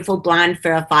like a beautiful blonde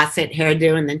Farrah Fawcett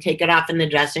hairdo and then take it off in the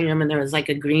dressing room, and there was like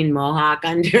a green mohawk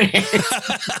under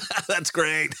it. That's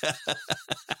great.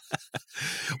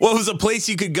 What was a place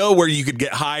you could go where you could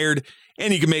get hired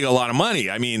and you could make a lot of money?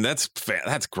 I mean, that's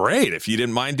great. If you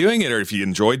didn't mind doing it, or if you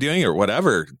enjoyed doing it or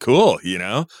whatever, cool. You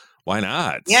know, why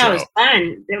not? Yeah, So- it was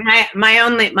fun.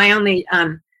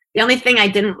 The only thing I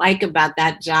didn't like about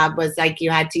that job was like you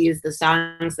had to use the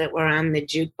songs that were on the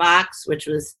jukebox, which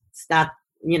was stuff,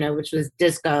 you know, which was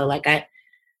disco. Like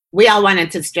we all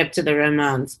wanted to strip to the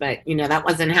Ramones, but you know, that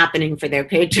wasn't happening for their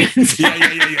patrons. Yeah.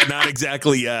 Not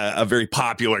exactly a very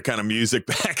popular kind of music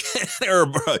back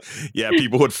then. Yeah,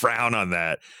 people would frown on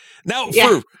that. Now,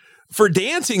 Yeah. for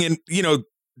dancing and, you know,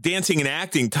 dancing and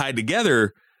acting tied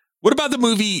together, what about the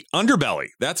movie Underbelly?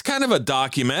 That's kind of a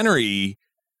documentary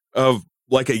of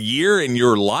like a year in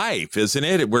your life, isn't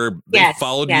it? Where they Yes,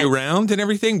 followed yes. you around and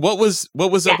everything. What was Yeah.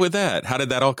 up with that? How did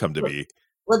that all come to be?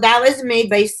 Well, that was made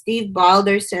by Steve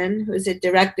Balderson, who's a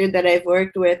director that I've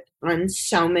worked with on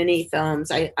so many films.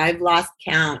 I've lost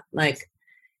count. Like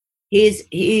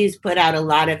he's put out a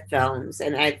lot of films,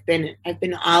 and I've been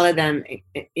all of them,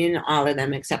 in all of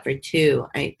them except for two,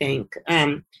 I think.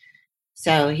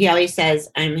 So he always says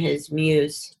I'm his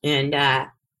muse, and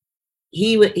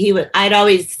he would. I'd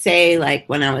always say, like,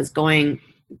 when I was going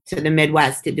to the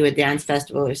Midwest to do a dance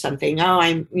festival or something,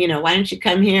 why don't you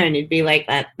come here? And it'd be like,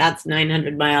 that's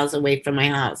 900 miles away from my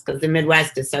house, because the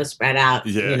Midwest is so spread out,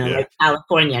 Yeah. like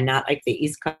California, not like the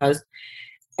East Coast.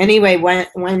 Anyway,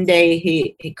 one day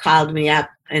he called me up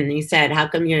and he said, how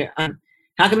come you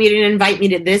didn't invite me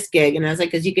to this gig? And I was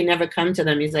like, because you can never come to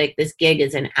them. He's like, this gig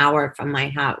is an hour from my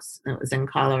house. And it was in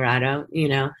Colorado, you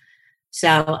know.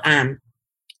 So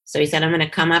he said, I'm going to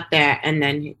come up there. And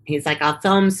then he's like, I'll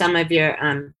film some of your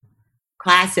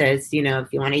classes, you know,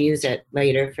 if you want to use it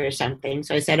later for something.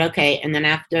 So I said, okay. And then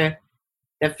after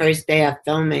the first day of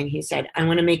filming, he said, I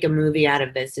want to make a movie out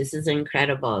of this. This is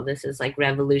incredible. This is like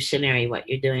revolutionary what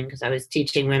you're doing. Because I was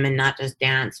teaching women not just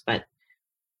dance, but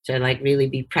to like really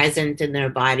be present in their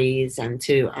bodies, and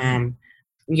to,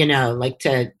 you know, like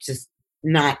to just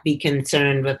not be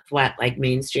concerned with what like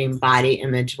mainstream body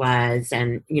image was,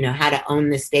 and, you know, how to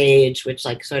own the stage, which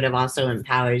like sort of also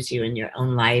empowers you in your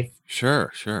own life.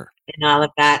 Sure. And all of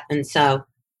that. And so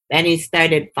then he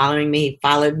started following me. He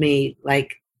followed me,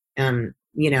 like,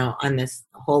 you know, on this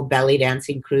whole belly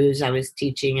dancing cruise I was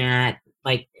teaching at.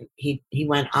 Like he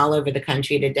went all over the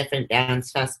country to different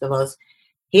dance festivals.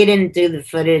 He didn't do the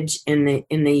footage in the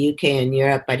UK and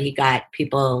Europe, but he got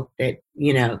people that,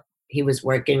 you know, he was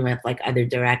working with, like other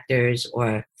directors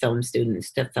or film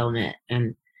students, to film it.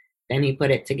 And then he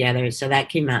put it together. So that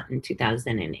came out in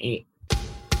 2008.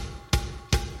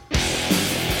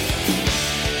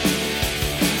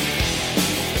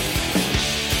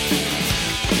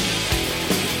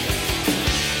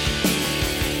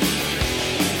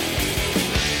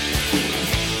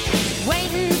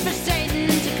 Waiting for Satan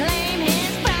to claim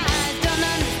his prize. Don't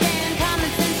understand common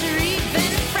sense or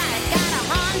even fright. Got a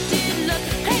haunted look,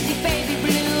 crazy baby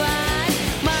blue eyes.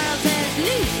 Morals as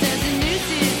loose as a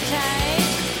noose is tied.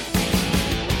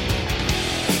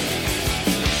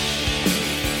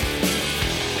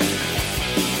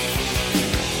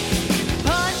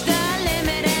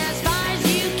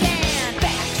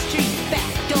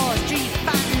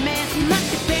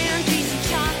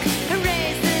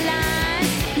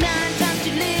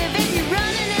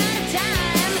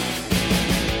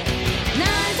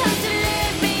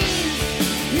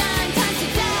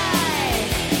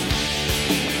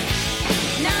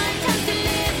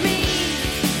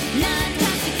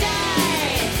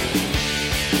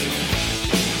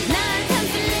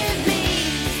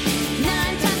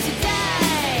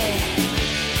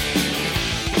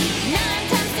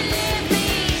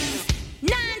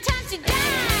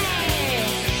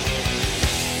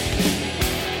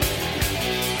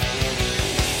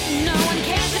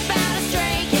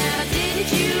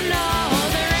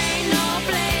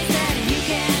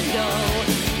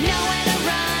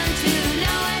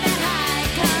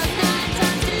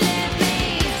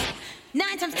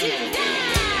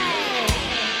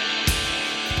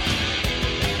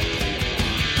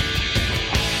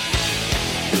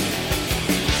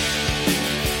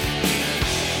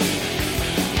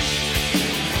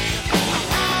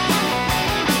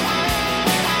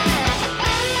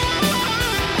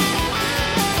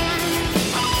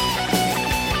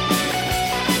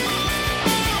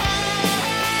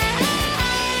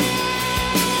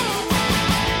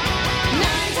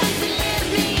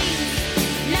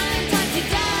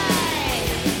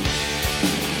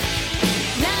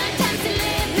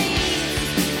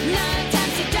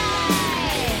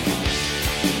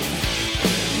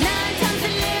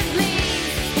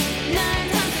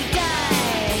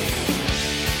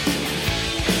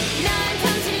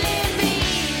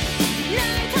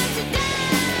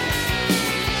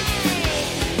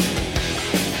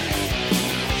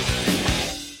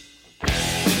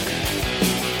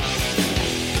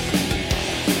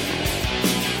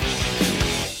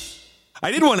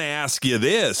 I did want to ask you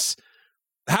this.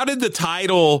 How did the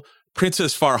title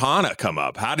Princess Farhana come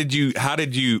up? How did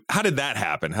that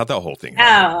happen? How'd that whole thing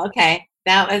happen? Oh, okay.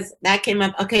 That came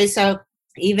up. Okay, so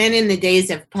even in the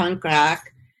days of punk rock,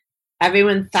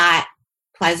 everyone thought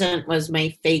Pleasant was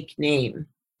my fake name.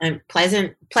 And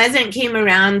Pleasant came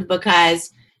around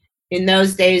because in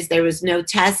those days there was no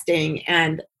testing,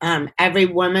 and every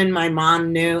woman my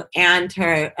mom knew and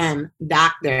her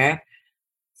doctor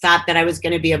thought that I was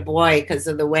going to be a boy because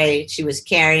of the way she was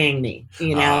carrying me,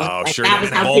 you know. Oh, like sure. that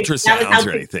was how Ultrasounds or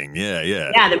anything. Yeah.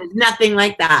 Yeah, there was nothing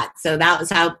like that. So that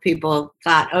was how people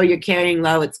thought, oh, you're carrying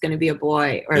low, it's going to be a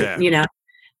boy, or you know.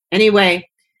 Anyway,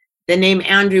 the name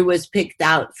Andrew was picked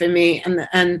out for me,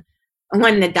 and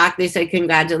when the doctor said,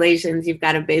 "Congratulations, you've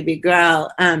got a baby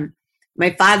girl," my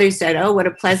father said, "Oh, what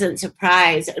a pleasant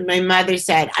surprise!" And my mother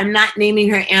said, "I'm not naming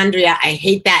her Andrea. I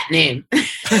hate that name."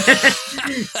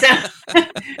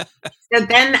 So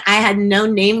then I had no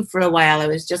name for a while. I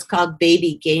was just called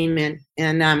Baby Gaiman,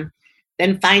 and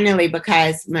then finally,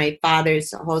 because my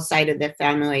father's whole side of the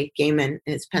family, Gaiman,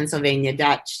 is Pennsylvania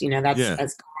Dutch. You know, that's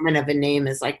as common of a name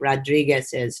as like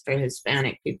Rodriguez is for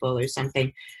Hispanic people or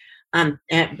something.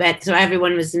 But so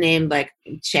everyone was named like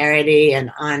Charity and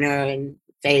Honor and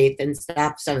Faith and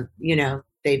stuff. So, you know,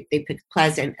 they picked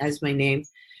Pleasant as my name.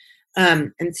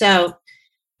 And so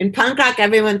in punk rock,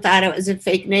 everyone thought it was a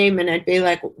fake name. And I'd be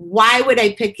like, why would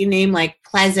I pick a name like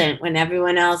Pleasant when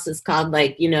everyone else is called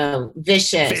like, you know,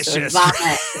 Vicious. Or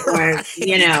Vomit or,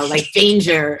 you know, like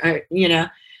Danger or, you know.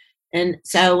 And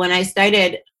so when I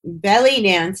started belly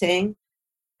dancing,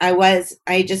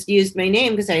 I just used my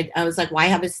name because I was like, why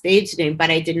have a stage name? But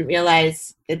I didn't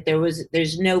realize that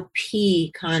there's no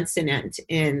P consonant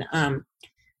in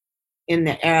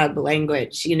the Arab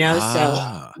language, you know.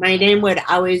 So my name would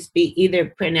always be either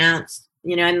pronounced,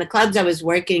 you know, in the clubs I was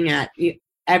working at,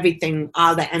 everything,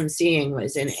 all the emceeing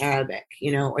was in Arabic,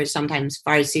 you know, or sometimes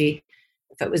Farsi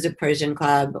if it was a Persian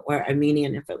club, or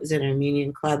Armenian if it was an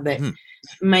Armenian club. But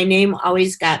my name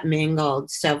always got mangled.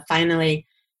 So finally,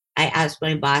 I asked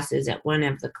my bosses at one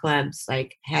of the clubs,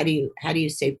 like, how do you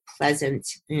say pleasant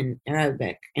in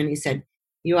Arabic? And he said,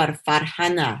 you are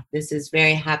Farhana. This is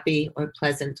very happy or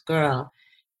pleasant girl.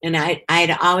 And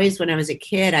I'd always, when I was a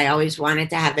kid, I always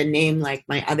wanted to have a name like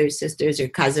my other sisters or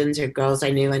cousins or girls I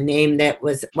knew, a name that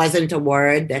wasn't a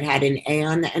word, that had an A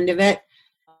on the end of it.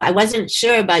 I wasn't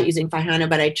sure about using Farhana,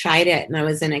 but I tried it. And I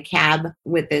was in a cab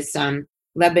with this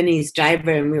Lebanese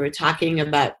driver, and we were talking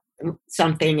about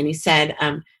something. And he said,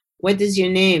 what is your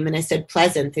name? And I said,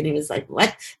 Pleasant. And he was like,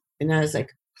 what? And I was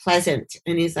like, Pleasant.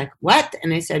 And he's like, what?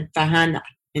 And I said, Farhana.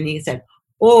 And he said,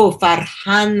 oh,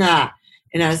 Farhana.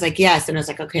 And I was like, yes. And I was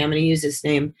like, okay, I'm going to use this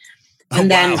name. And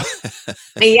then,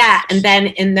 yeah. And then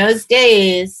in those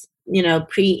days, you know,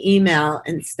 pre-email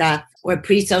and stuff, or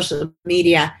pre-social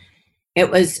media, it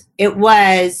was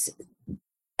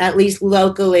at least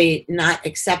locally not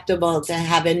acceptable to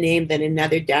have a name that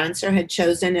another dancer had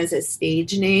chosen as a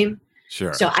stage name.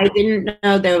 Sure. So I didn't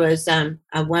know there was a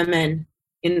woman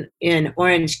in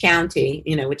Orange County,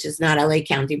 you know, which is not LA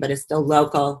County, but it's still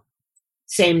local,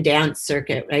 same dance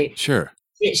circuit, right? Sure.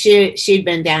 She'd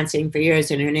been dancing for years,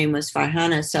 and her name was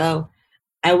Farhana. So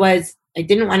I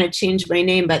didn't want to change my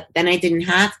name, but then I didn't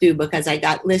have to, because I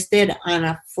got listed on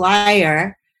a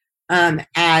flyer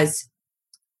as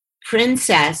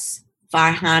Princess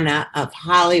Farhana of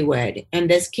Hollywood. And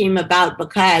this came about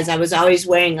because I was always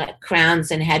wearing like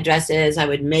crowns and headdresses. I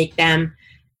would make them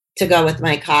to go with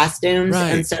my costumes. Right.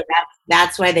 And so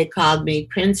that's why they called me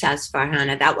Princess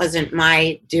Farhana. That wasn't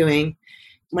my doing.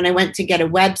 When I went to get a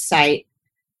website,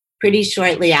 pretty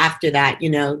shortly after that, you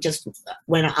know, just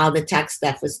when all the tech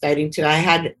stuff was starting to, I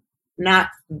had not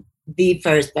the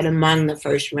first, but among the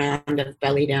first round of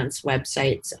belly dance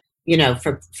websites, you know,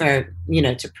 for you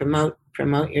know, to promote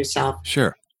yourself.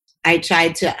 Sure. I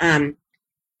tried to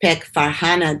pick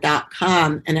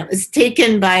Farhana.com, and it was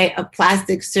taken by a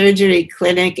plastic surgery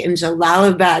clinic in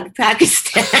Jalalabad,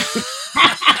 Pakistan.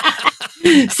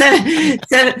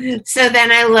 So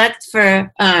then I looked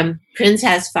for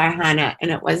Princess Farhana,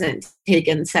 and it wasn't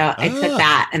taken. So I put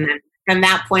that, and then from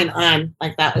that point on,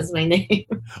 like, that was my name.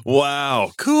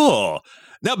 Wow, cool.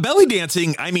 Now, belly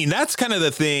dancing, I mean, that's kind of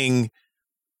the thing.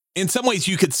 In some ways,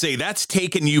 you could say that's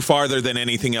taken you farther than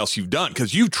anything else you've done,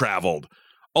 because you've traveled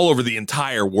all over the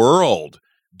entire world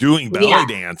doing belly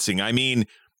dancing. I mean,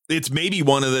 it's maybe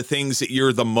one of the things that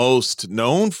you're the most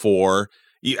known for,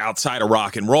 outside of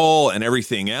rock and roll and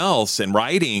everything else and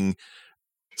writing.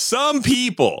 Some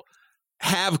people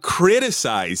have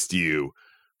criticized you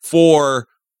for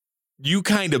you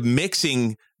kind of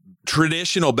mixing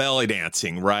traditional belly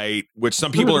dancing, right? Which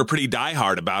some people are pretty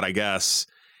diehard about, I guess,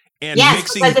 and Yes,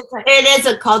 mixing. because it is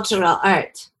a cultural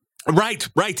art. Right,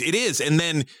 it is. And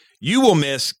then you will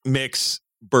mix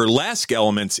burlesque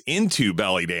elements into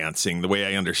belly dancing, the way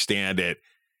I understand it.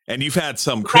 And you've had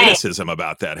some criticism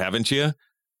about that, haven't you?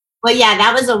 Well, yeah,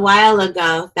 that was a while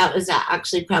ago. That was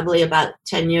actually probably about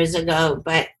 10 years ago.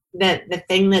 But the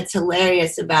thing that's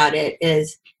hilarious about it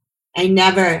is I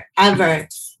never, ever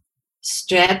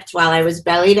stripped while I was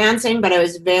belly dancing, but I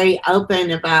was very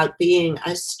open about being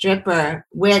a stripper,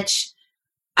 which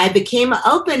I became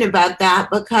open about that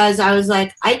because I was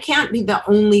like, I can't be the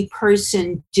only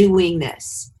person doing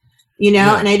this, you know?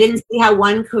 Yeah. And I didn't see how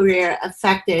one career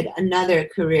affected another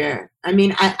career. I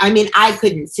mean, I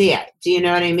couldn't see it. Do you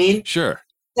know what I mean? Sure.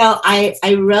 So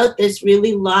I wrote this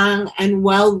really long and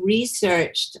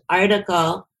well-researched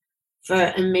article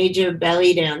for a major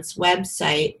belly dance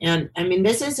website. And I mean,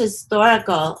 this is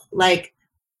historical, like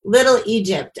Little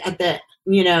Egypt at the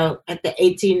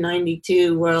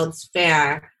 1892 World's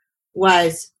Fair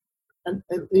was,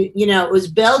 it was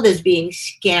billed as being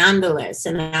scandalous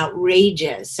and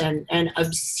outrageous and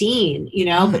obscene,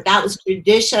 but that was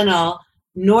traditional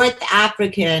North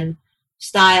African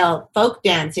style folk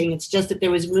dancing. It's just that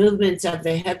there was movements of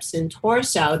the hips and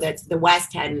torso that the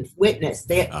West hadn't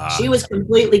witnessed. She was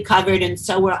completely covered, and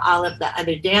so were all of the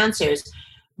other dancers.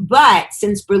 But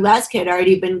since burlesque had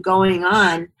already been going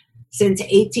on since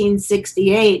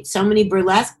 1868, so many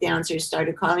burlesque dancers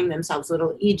started calling themselves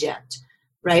Little Egypt,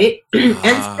 right?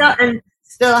 and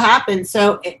still happens.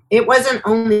 So it wasn't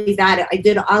only that. I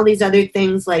did all these other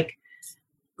things like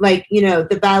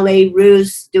the ballet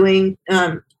russe, doing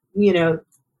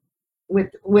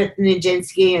with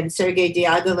Nijinsky and Sergei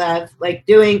Diaghilev, like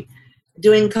doing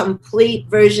complete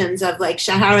versions of like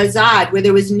Scheherazade, where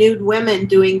there was nude women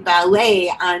doing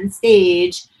ballet on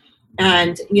stage,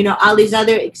 and all these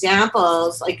other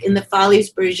examples, like in the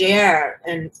Folies Bergère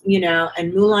and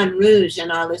and Moulin Rouge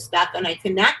and all this stuff. And I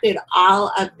connected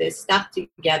all of this stuff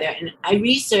together, and I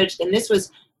researched, and this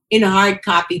was in hard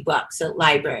copy books at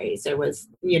libraries. There was,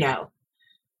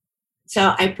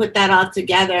 so I put that all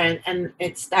together, and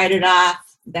it started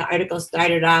off, the article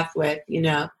started off with,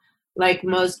 like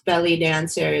most belly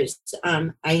dancers,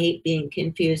 I hate being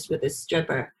confused with a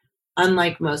stripper.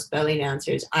 Unlike most belly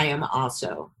dancers, I am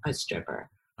also a stripper,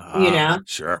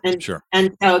 Sure, sure.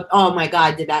 And so, oh my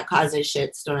God, did that cause a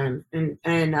shitstorm? And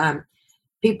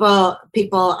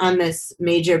people on this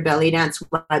major belly dance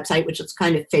website, which was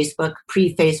kind of Facebook,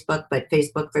 pre-Facebook, but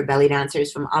Facebook for belly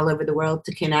dancers from all over the world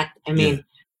to connect. I mean,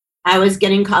 I was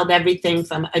getting called everything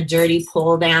from a dirty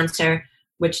pole dancer,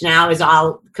 which now is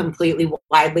all completely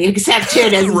widely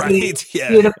accepted as being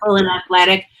beautiful and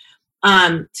athletic,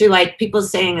 to like people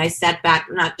saying I set back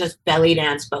not just belly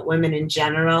dance, but women in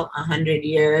general 100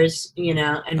 years,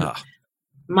 and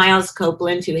Miles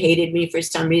Copeland, who hated me for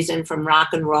some reason from rock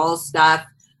and roll stuff,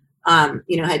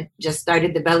 had just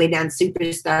started the Belly Dance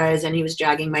Superstars, and he was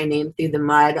dragging my name through the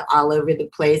mud all over the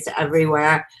place,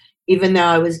 everywhere, even though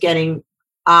I was getting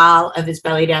all of his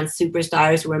belly dance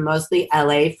superstars, who were mostly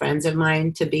LA friends of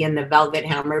mine, to be in the Velvet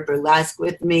Hammer burlesque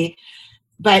with me.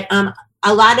 But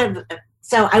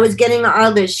so I was getting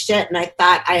all this shit, and I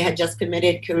thought I had just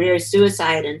committed career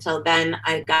suicide until then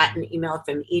I got an email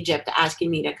from Egypt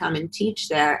asking me to come and teach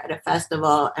there at a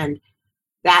festival. And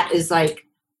that is like,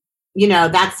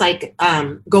 that's like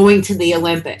going to the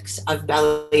Olympics of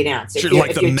belly dance. Sure,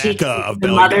 like the Mecca of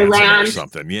belly dancing or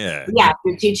something, yeah. Yeah,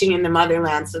 you're teaching in the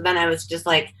motherland. So then I was just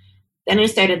like, then I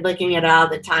started looking at all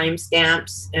the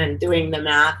timestamps and doing the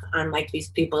math on like these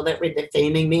people that were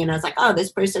defaming me. And I was like, oh,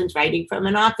 this person's writing from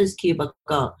an office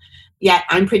cubicle. Yet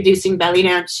I'm producing belly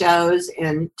dance shows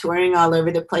and touring all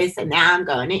over the place. And now I'm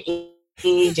going to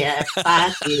Egypt.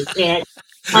 Fuck you, bitch.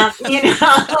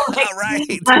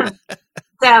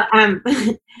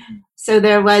 So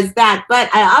there was that.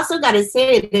 But I also got to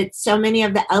say that so many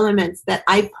of the elements that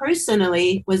I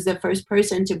personally was the first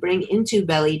person to bring into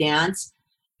belly dance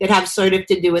that have sort of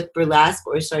to do with burlesque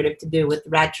or sort of to do with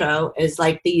retro is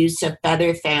like the use of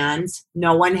feather fans.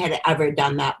 No one had ever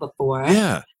done that before.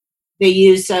 Yeah. The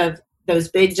use of those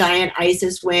big giant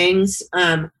Isis wings.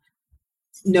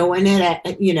 No one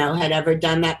had ever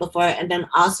done that before. And then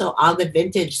also all the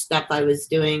vintage stuff I was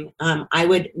doing. I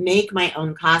would make my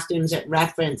own costumes that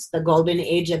referenced the golden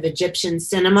age of Egyptian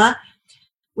cinema,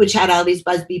 which had all these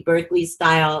Busby Berkeley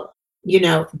style,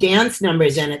 dance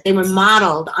numbers in it. They were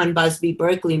modeled on Busby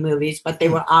Berkeley movies, but they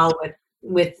were all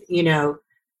with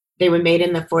they were made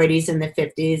in the 40s and the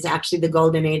 50s. Actually, the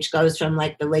golden age goes from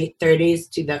like the late 30s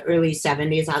to the early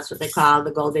 70s. That's what they call the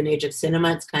golden age of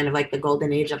cinema. It's kind of like the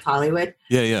golden age of Hollywood.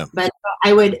 Yeah. But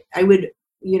I would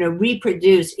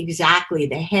reproduce exactly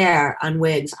the hair on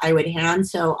wigs. I would hand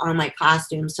sew all my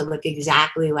costumes to look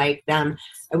exactly like them.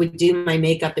 I would do my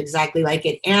makeup exactly like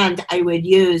it. And I would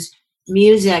use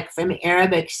music from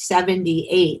Arabic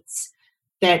 78s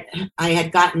that I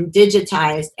had gotten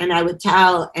digitized. And I would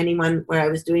tell anyone where I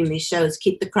was doing these shows,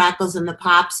 keep the crackles and the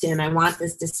pops in. I want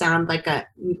this to sound like a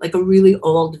really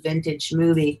old vintage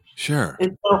movie. Sure.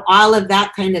 And so all of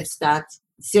that kind of stuff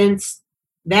since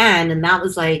then, and that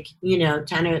was like,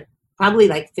 10 or probably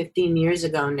like 15 years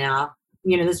ago now.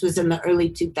 This was in the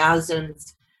early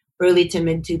 2000s, early to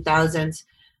mid 2000s.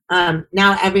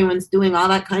 Now everyone's doing all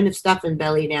that kind of stuff in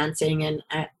belly dancing. And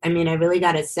I really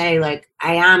got to say, like,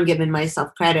 I am giving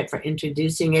myself credit for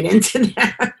introducing it into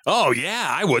that. Oh yeah,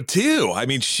 I would too. I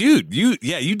mean, shoot, you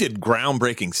did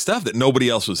groundbreaking stuff that nobody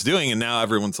else was doing. And now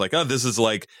everyone's like, oh, this is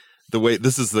like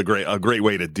a great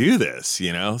way to do this,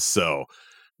 So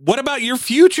what about your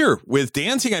future with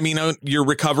dancing? I mean, you're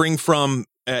recovering from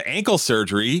ankle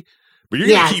surgery, but you're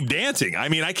going to keep dancing. I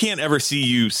mean, I can't ever see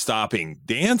you stopping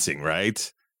dancing,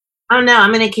 right? Oh no,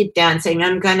 I'm gonna keep dancing.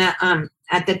 I'm gonna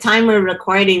at the time we're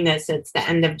recording this, it's the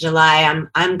end of July.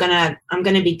 I'm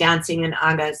gonna be dancing in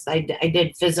August. I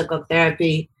did physical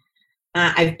therapy.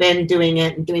 I've been doing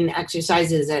it and doing the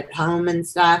exercises at home and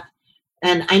stuff.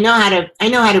 And I know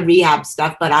how to rehab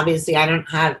stuff, but obviously I know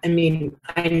how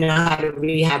to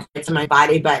rehab parts of my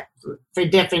body, but for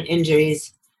different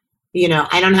injuries.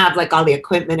 I don't have like all the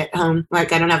equipment at home.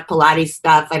 Like I don't have Pilates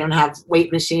stuff. I don't have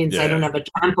weight machines. Yeah. I don't have a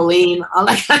trampoline. All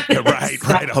that kind of stuff.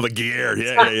 Right. All the gear.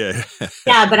 Yeah.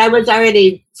 Yeah, but I was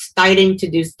already starting to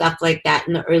do stuff like that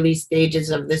in the early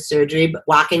stages of the surgery, but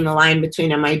walking the line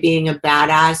between, am I being a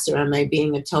badass or am I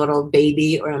being a total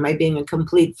baby or am I being a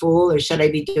complete fool or should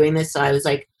I be doing this? So I was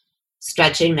like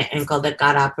stretching the ankle that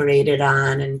got operated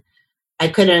on, and I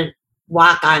couldn't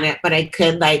walk on it, but I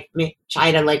could like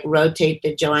try to like rotate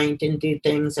the joint and do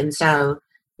things. And so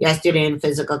yesterday in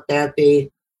physical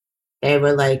therapy, they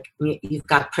were like, you've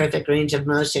got perfect range of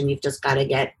motion. You've just got to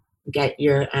get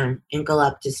your ankle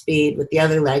up to speed with the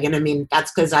other leg. And I mean,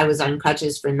 that's because I was on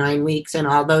crutches for 9 weeks and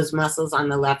all those muscles on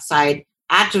the left side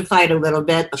atrophied a little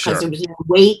bit because there was no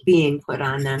weight being put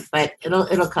on them, but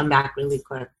it'll come back really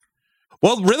quick.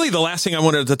 Well, really the last thing I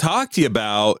wanted to talk to you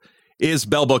about is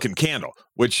Bell Book and Candle,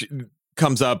 which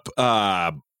comes up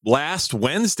last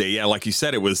Wednesday. Yeah, like you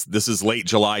said, this is late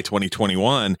July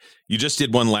 2021. You just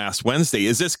did one last Wednesday.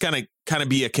 Is this gonna kind of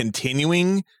be a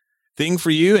continuing thing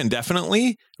for you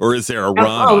indefinitely, or is there a run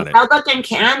on it? Bell Book and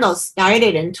Candle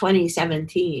started in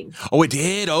 2017. Oh, it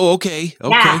did? Oh, okay.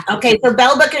 Yeah, okay. So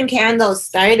Bell Book and Candle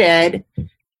started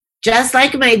just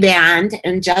like my band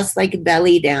and just like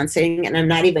belly dancing, and I'm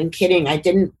not even kidding. I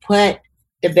didn't put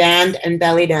the band and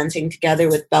belly dancing together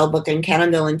with Bell Book and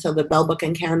Candle until the Bell Book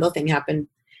and Candle thing happened.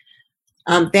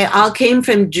 They all came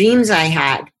from dreams I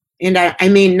had. And I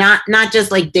mean, not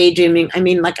just like daydreaming. I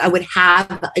mean, like I would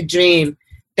have a dream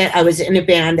that I was in a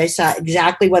band. I saw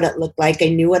exactly what it looked like. I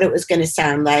knew what it was going to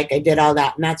sound like. I did all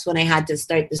that. And that's when I had to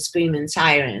start the Screaming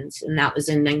Sirens. And that was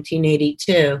in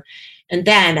 1982. And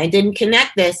then I didn't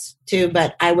connect this to,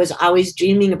 but I was always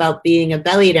dreaming about being a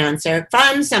belly dancer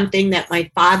from something that my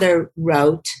father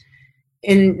wrote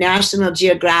in National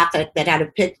Geographic that had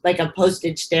a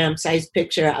postage stamp sized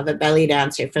picture of a belly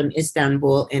dancer from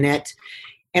Istanbul in it.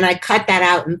 And I cut that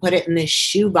out and put it in this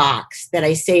shoebox that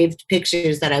I saved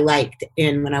pictures that I liked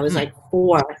in when I was like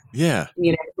 4. Yeah.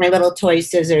 My little toy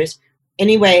scissors.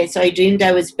 Anyway, so I dreamed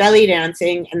I was belly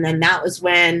dancing. And then that was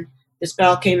when this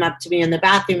girl came up to me in the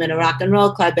bathroom at a rock and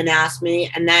roll club and asked me,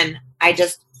 and then I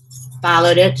just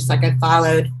followed it, just like I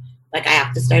followed, like I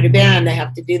have to start a band, I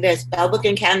have to do this. Bell Book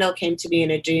and Candle came to me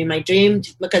in a dream. I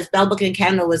dreamed, because Bell Book and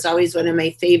Candle was always one of my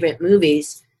favorite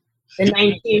movies, the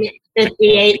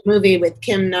 1958 movie with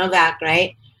Kim Novak,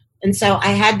 right? And so I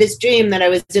had this dream that I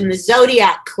was in the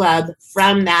Zodiac Club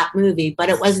from that movie, but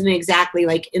it wasn't exactly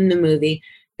like in the movie.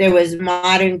 There was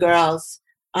modern girls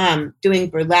doing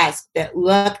burlesque that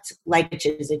looked like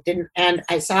witches. It didn't, and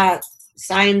I saw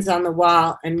signs on the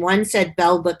wall, and one said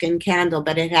Bell Book and Candle,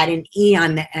 but it had an E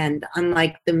on the end,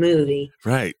 unlike the movie.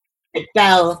 Right. Like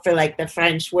Belle for like the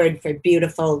French word for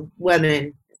beautiful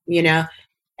woman,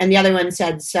 And the other one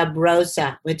said Sub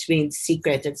Rosa, which means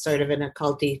secret. It's sort of an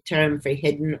occulty term for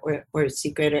hidden or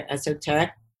secret or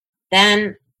esoteric.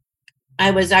 Then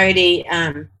I was already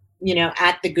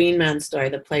at the Green Man store,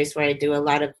 the place where I do a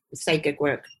lot of psychic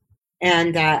work.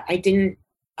 And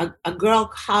a girl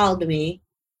called me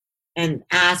and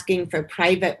asking for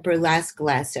private burlesque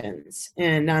lessons.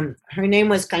 And her name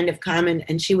was kind of common,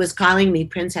 and she was calling me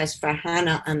Princess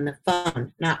Farhana on the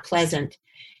phone, not pleasant.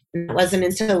 And it wasn't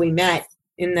until we met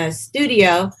in the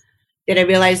studio that I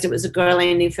realized it was a girl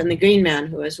I knew from the Green Man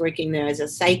who was working there as a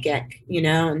psychic,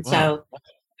 and so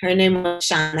her name was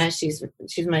Shauna.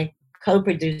 She's my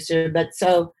co-producer, but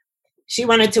so she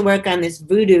wanted to work on this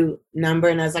voodoo number,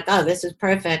 and I was like, oh, this is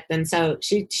perfect. And so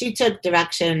she took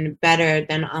direction better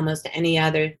than almost any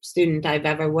other student I've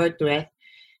ever worked with.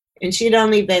 And she'd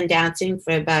only been dancing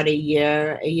for about a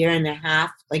year and a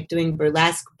half, like doing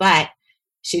burlesque, but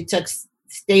she took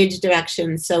stage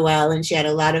direction so well, and she had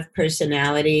a lot of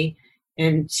personality,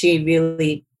 and she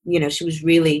really, she was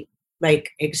really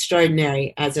like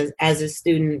extraordinary as a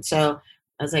student. So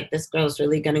I was like, this girl's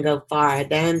really gonna go far.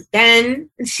 Then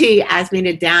she asked me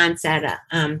to dance at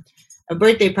a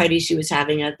birthday party she was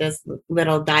having at this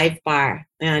little dive bar,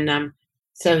 and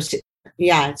so she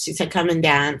said, come and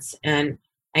dance, and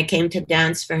I came to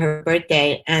dance for her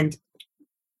birthday, and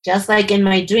just like in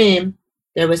my dream,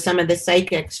 there was some of the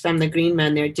psychics from the Green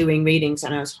Men there doing readings,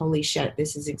 and I was, holy shit,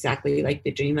 this is exactly like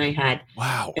the dream I had.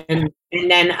 Wow. And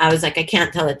then I was like, I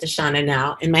can't tell it to Shauna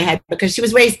now in my head because she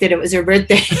was wasted. It was her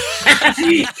birthday.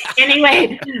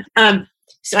 Anyway,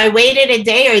 so I waited a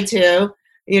day or two,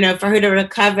 for her to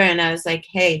recover, and I was like,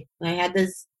 hey, I had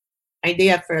this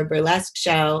idea for a burlesque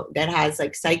show that has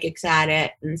like psychics at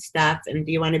it and stuff, and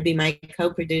do you want to be my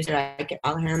co-producer?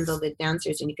 I'll handle the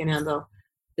dancers and you can handle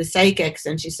the psychics.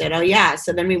 And she said, oh yeah.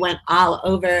 So then we went all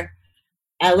over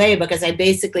LA because I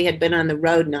basically had been on the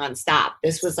road nonstop.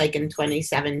 This was like in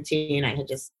 2017. I had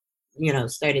just,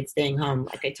 started staying home,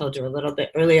 like I told you a little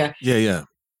bit earlier. Yeah.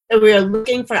 So we were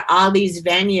looking for all these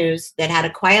venues that had a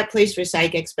quiet place for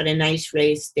psychics, but a nice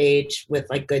raised stage with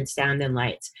like good sound and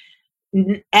lights.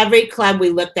 Every club we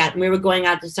looked at, and we were going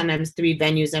out to sometimes 3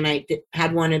 venues, and I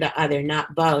had one or the other,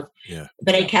 not both. Yeah.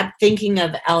 But I kept thinking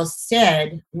of El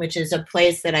Cid, which is a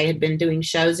place that I had been doing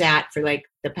shows at for like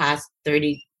the past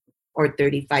 30 or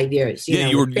 35 years.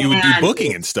 You would do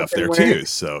booking and stuff there too.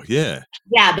 So yeah.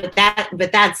 Yeah,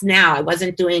 but that's now. I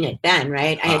wasn't doing it then,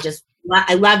 right?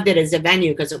 I loved it as a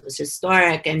venue because it was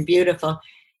historic and beautiful.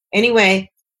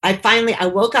 Anyway,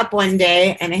 I woke up one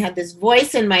day and I had this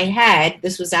voice in my head.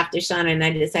 This was after Shauna and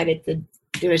I decided to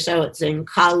do a show. It's saying,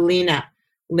 call Lena.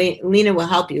 Lena will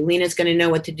help you. Lena's going to know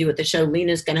what to do with the show.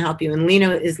 Lena's going to help you. And Lena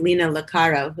is Lena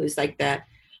Licaro, who's like the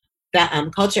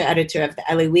culture editor of the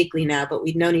LA Weekly now, but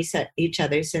we'd known each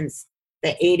other since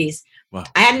the 80s. Wow.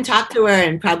 I hadn't talked to her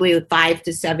in probably 5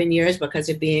 to 7 years because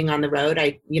of being on the road.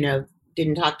 I,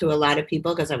 didn't talk to a lot of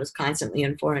people because I was constantly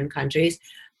in foreign countries.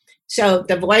 So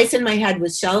the voice in my head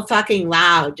was so fucking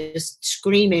loud, just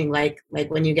screaming like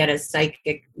when you get a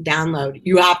psychic download,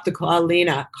 you have to call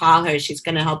Lena, call her. She's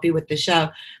going to help you with the show.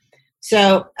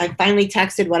 So I finally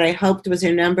texted what I hoped was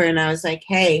her number. And I was like,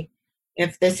 hey,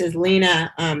 if this is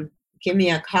Lena, give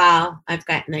me a call. I've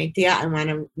got an idea I want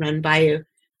to run by you.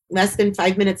 Less than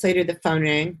 5 minutes later, the phone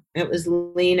rang. It was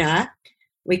Lena.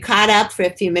 We caught up for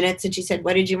a few minutes and she said,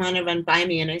 what did you want to run by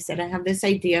me? And I said, I have this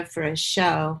idea for a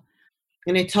show.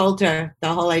 And I told her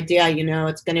the whole idea,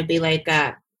 it's going to be like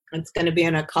it's going to be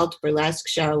an occult burlesque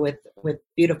show with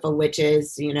beautiful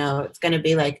witches. It's going to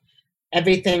be like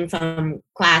everything from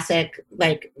classic,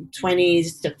 like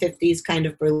 20s to 50s kind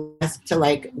of burlesque to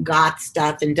like goth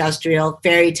stuff, industrial,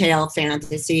 fairy tale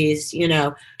fantasies,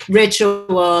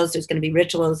 rituals. There's going to be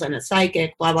rituals and a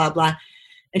psychic, blah, blah, blah.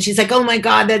 And she's like, oh my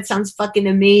God, that sounds fucking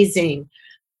amazing.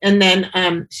 And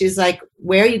then she's like,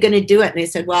 where are you going to do it? And I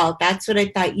said, well, that's what I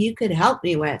thought you could help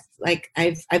me with. Like,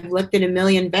 I've looked at a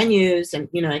million venues and,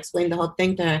 I explained the whole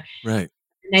thing to her. Right.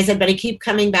 And I said, but I keep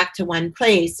coming back to one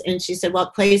place. And she said,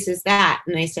 what place is that?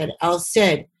 And I said, El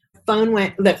Cid. The phone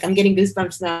went, look, I'm getting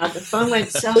goosebumps now. The phone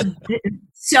went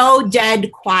so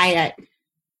dead quiet.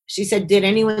 She said, did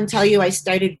anyone tell you I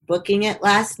started booking it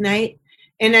last night?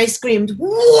 And I screamed,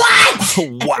 what?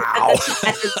 Wow.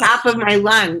 at the top of my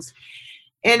lungs.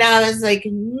 And I was like,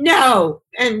 no.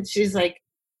 And she's like,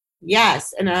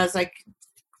 yes. And I was like,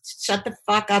 shut the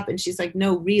fuck up. And she's like,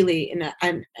 no, really. And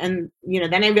then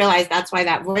I realized that's why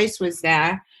that voice was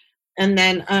there. And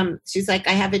then she's like,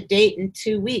 I have a date in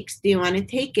 2 weeks. Do you want to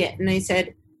take it? And I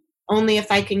said, only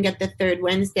if I can get the 3rd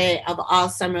Wednesday of all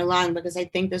summer long, because I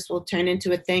think this will turn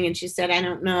into a thing. And she said, I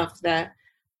don't know if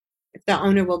the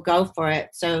owner will go for it.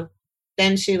 So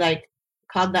then she like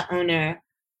called the owner.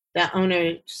 The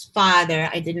owner's father,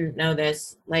 I didn't know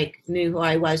this, like knew who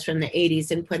I was from the 80s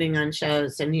and putting on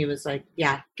shows. And he was like,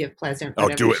 yeah, give Pleasant. Oh,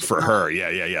 do it for her.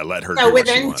 Yeah. Let her. So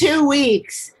within 2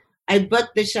 weeks, I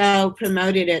booked the show,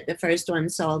 promoted it. The first one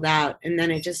sold out. And then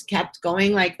it just kept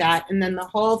going like that. And then the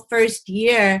whole first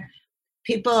year,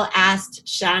 people asked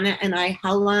Shauna and I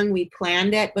how long we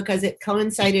planned it because it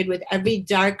coincided with every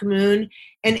dark moon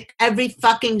and every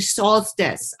fucking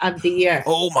solstice of the year.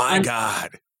 Oh my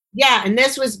God. Yeah, and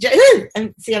this was just,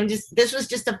 and see, this was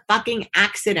just a fucking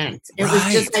accident. It was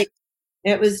just Right. like,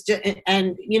 it was just,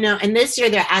 and and this year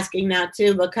they're asking now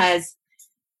too, because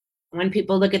when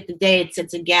people look at the dates,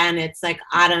 it's like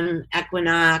autumn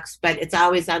equinox, but it's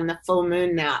always on the full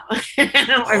moon now. Or right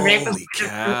before Holy the full-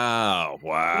 cow.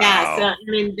 Wow. Yeah, so I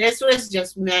mean, this was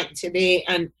just meant to be,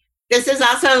 and this is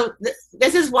also,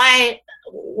 this is why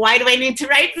do I need to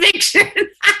write fiction?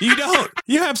 You don't.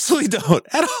 You absolutely don't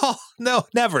at all. No,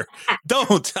 never.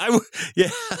 Don't. I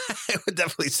would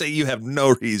definitely say you have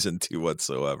no reason to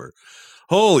whatsoever.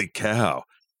 Holy cow.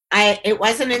 It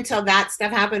wasn't until that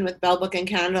stuff happened with Bell Book and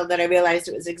Candle that I realized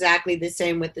it was exactly the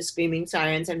same with the Screaming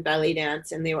Sirens and Belly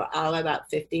Dance, and they were all about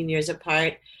 15 years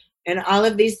apart. And all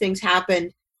of these things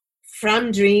happened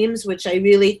from dreams, which I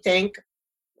really think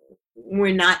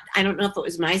were not, I don't know if it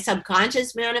was my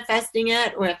subconscious manifesting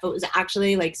it or if it was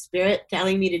actually like spirit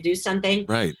telling me to do something.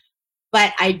 Right.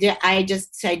 But I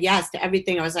just said yes to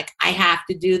everything. I was like, I have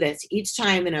to do this each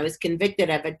time, and I was convicted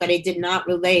of it, but I did not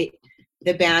relate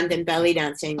the band and belly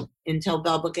dancing until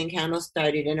Bell Book and Candle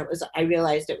started, and I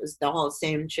realized it was the whole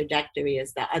same trajectory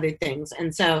as the other things.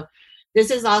 And so this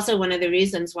is also one of the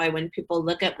reasons why when people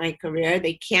look at my career,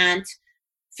 they can't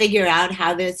figure out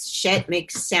how this shit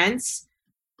makes sense,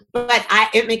 but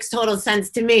it makes total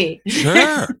sense to me.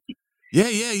 Sure.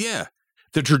 Yeah.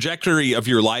 The trajectory of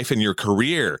your life and your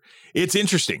career. It's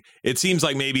interesting. It seems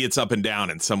like maybe it's up and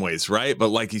down in some ways, right? But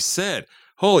like you said,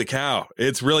 holy cow,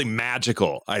 it's really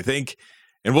magical, I think.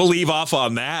 And we'll leave off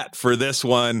on that for this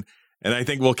one. And I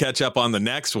think we'll catch up on the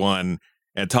next one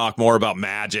and talk more about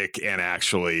magic and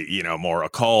actually, more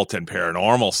occult and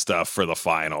paranormal stuff for the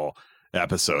final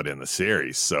episode in the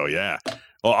series. So, yeah.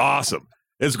 Well, awesome.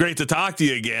 It's great to talk to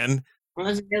you again. It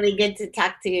was really good to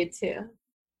talk to you too.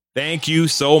 Thank you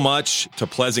so much to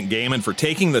Pleasant Gaiman for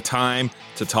taking the time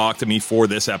to talk to me for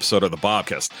this episode of the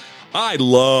Bobcast. I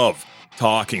love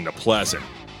talking to Pleasant.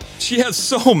 She has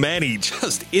so many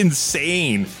just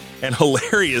insane and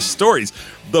hilarious stories.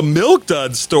 The Milk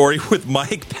Dud story with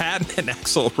Mike Patton and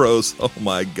Axl Rose. Oh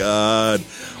my God.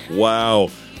 Wow.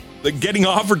 Getting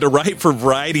offered to write for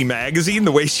Variety magazine,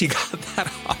 the way she got that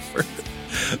offer.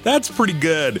 That's pretty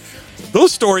good.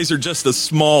 Those stories are just a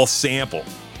small sample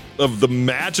of the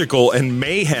magical and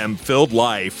mayhem-filled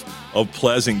life of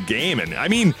Pleasant Gaiman. I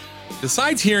mean,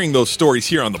 besides hearing those stories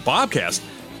here on the Bobcast,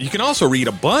 you can also read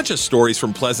a bunch of stories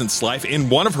from Pleasant's life in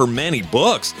one of her many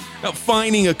books. Now,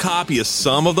 finding a copy of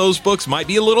some of those books might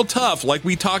be a little tough, like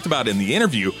we talked about in the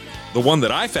interview. The one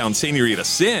that I found, Senorita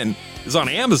Sin, is on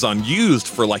Amazon used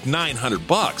for like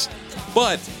 $900.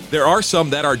 But there are some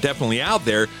that are definitely out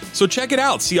there, so check it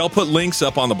out. See, I'll put links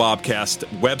up on the Bobcast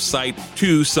website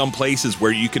to some places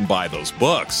where you can buy those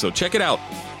books. So check it out.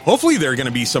 Hopefully there are going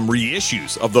to be some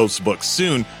reissues of those books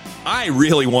soon. I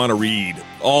really want to read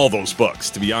all those books,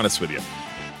 to be honest with you.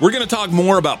 We're going to talk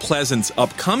more about Pleasant's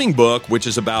upcoming book, which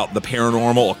is about the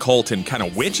paranormal, occult, and kind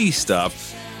of witchy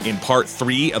stuff in part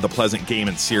 3 of the Pleasant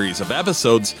Gaiman series of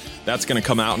episodes. That's going to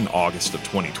come out in August of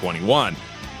 2021.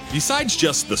 Besides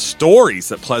just the stories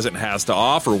that Pleasant has to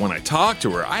offer when I talk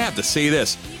to her, I have to say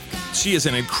this. She is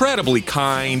an incredibly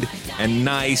kind and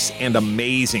nice and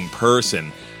amazing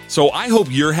person. So I hope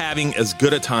you're having as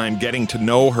good a time getting to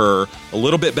know her a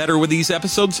little bit better with these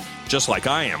episodes, just like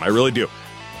I am. I really do.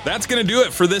 That's going to do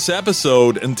it for this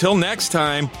episode. Until next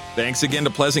time, thanks again to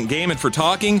Pleasant Gaiman for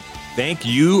talking. Thank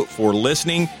you for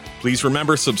listening. Please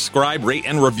remember, subscribe, rate,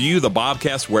 and review the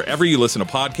Bobcast wherever you listen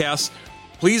to podcasts.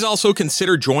 Please also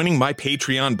consider joining my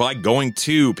Patreon by going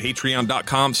to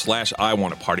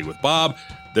patreon.com/IWantToPartyWithBob.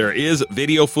 There is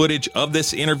video footage of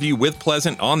this interview with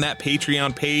Pleasant on that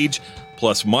Patreon page,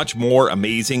 plus much more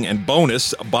amazing and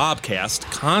bonus Bobcast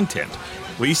content.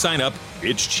 Please sign up.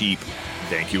 It's cheap.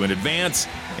 Thank you in advance,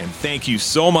 and thank you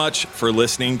so much for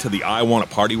listening to the I Want to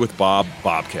Party with Bob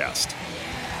Bobcast.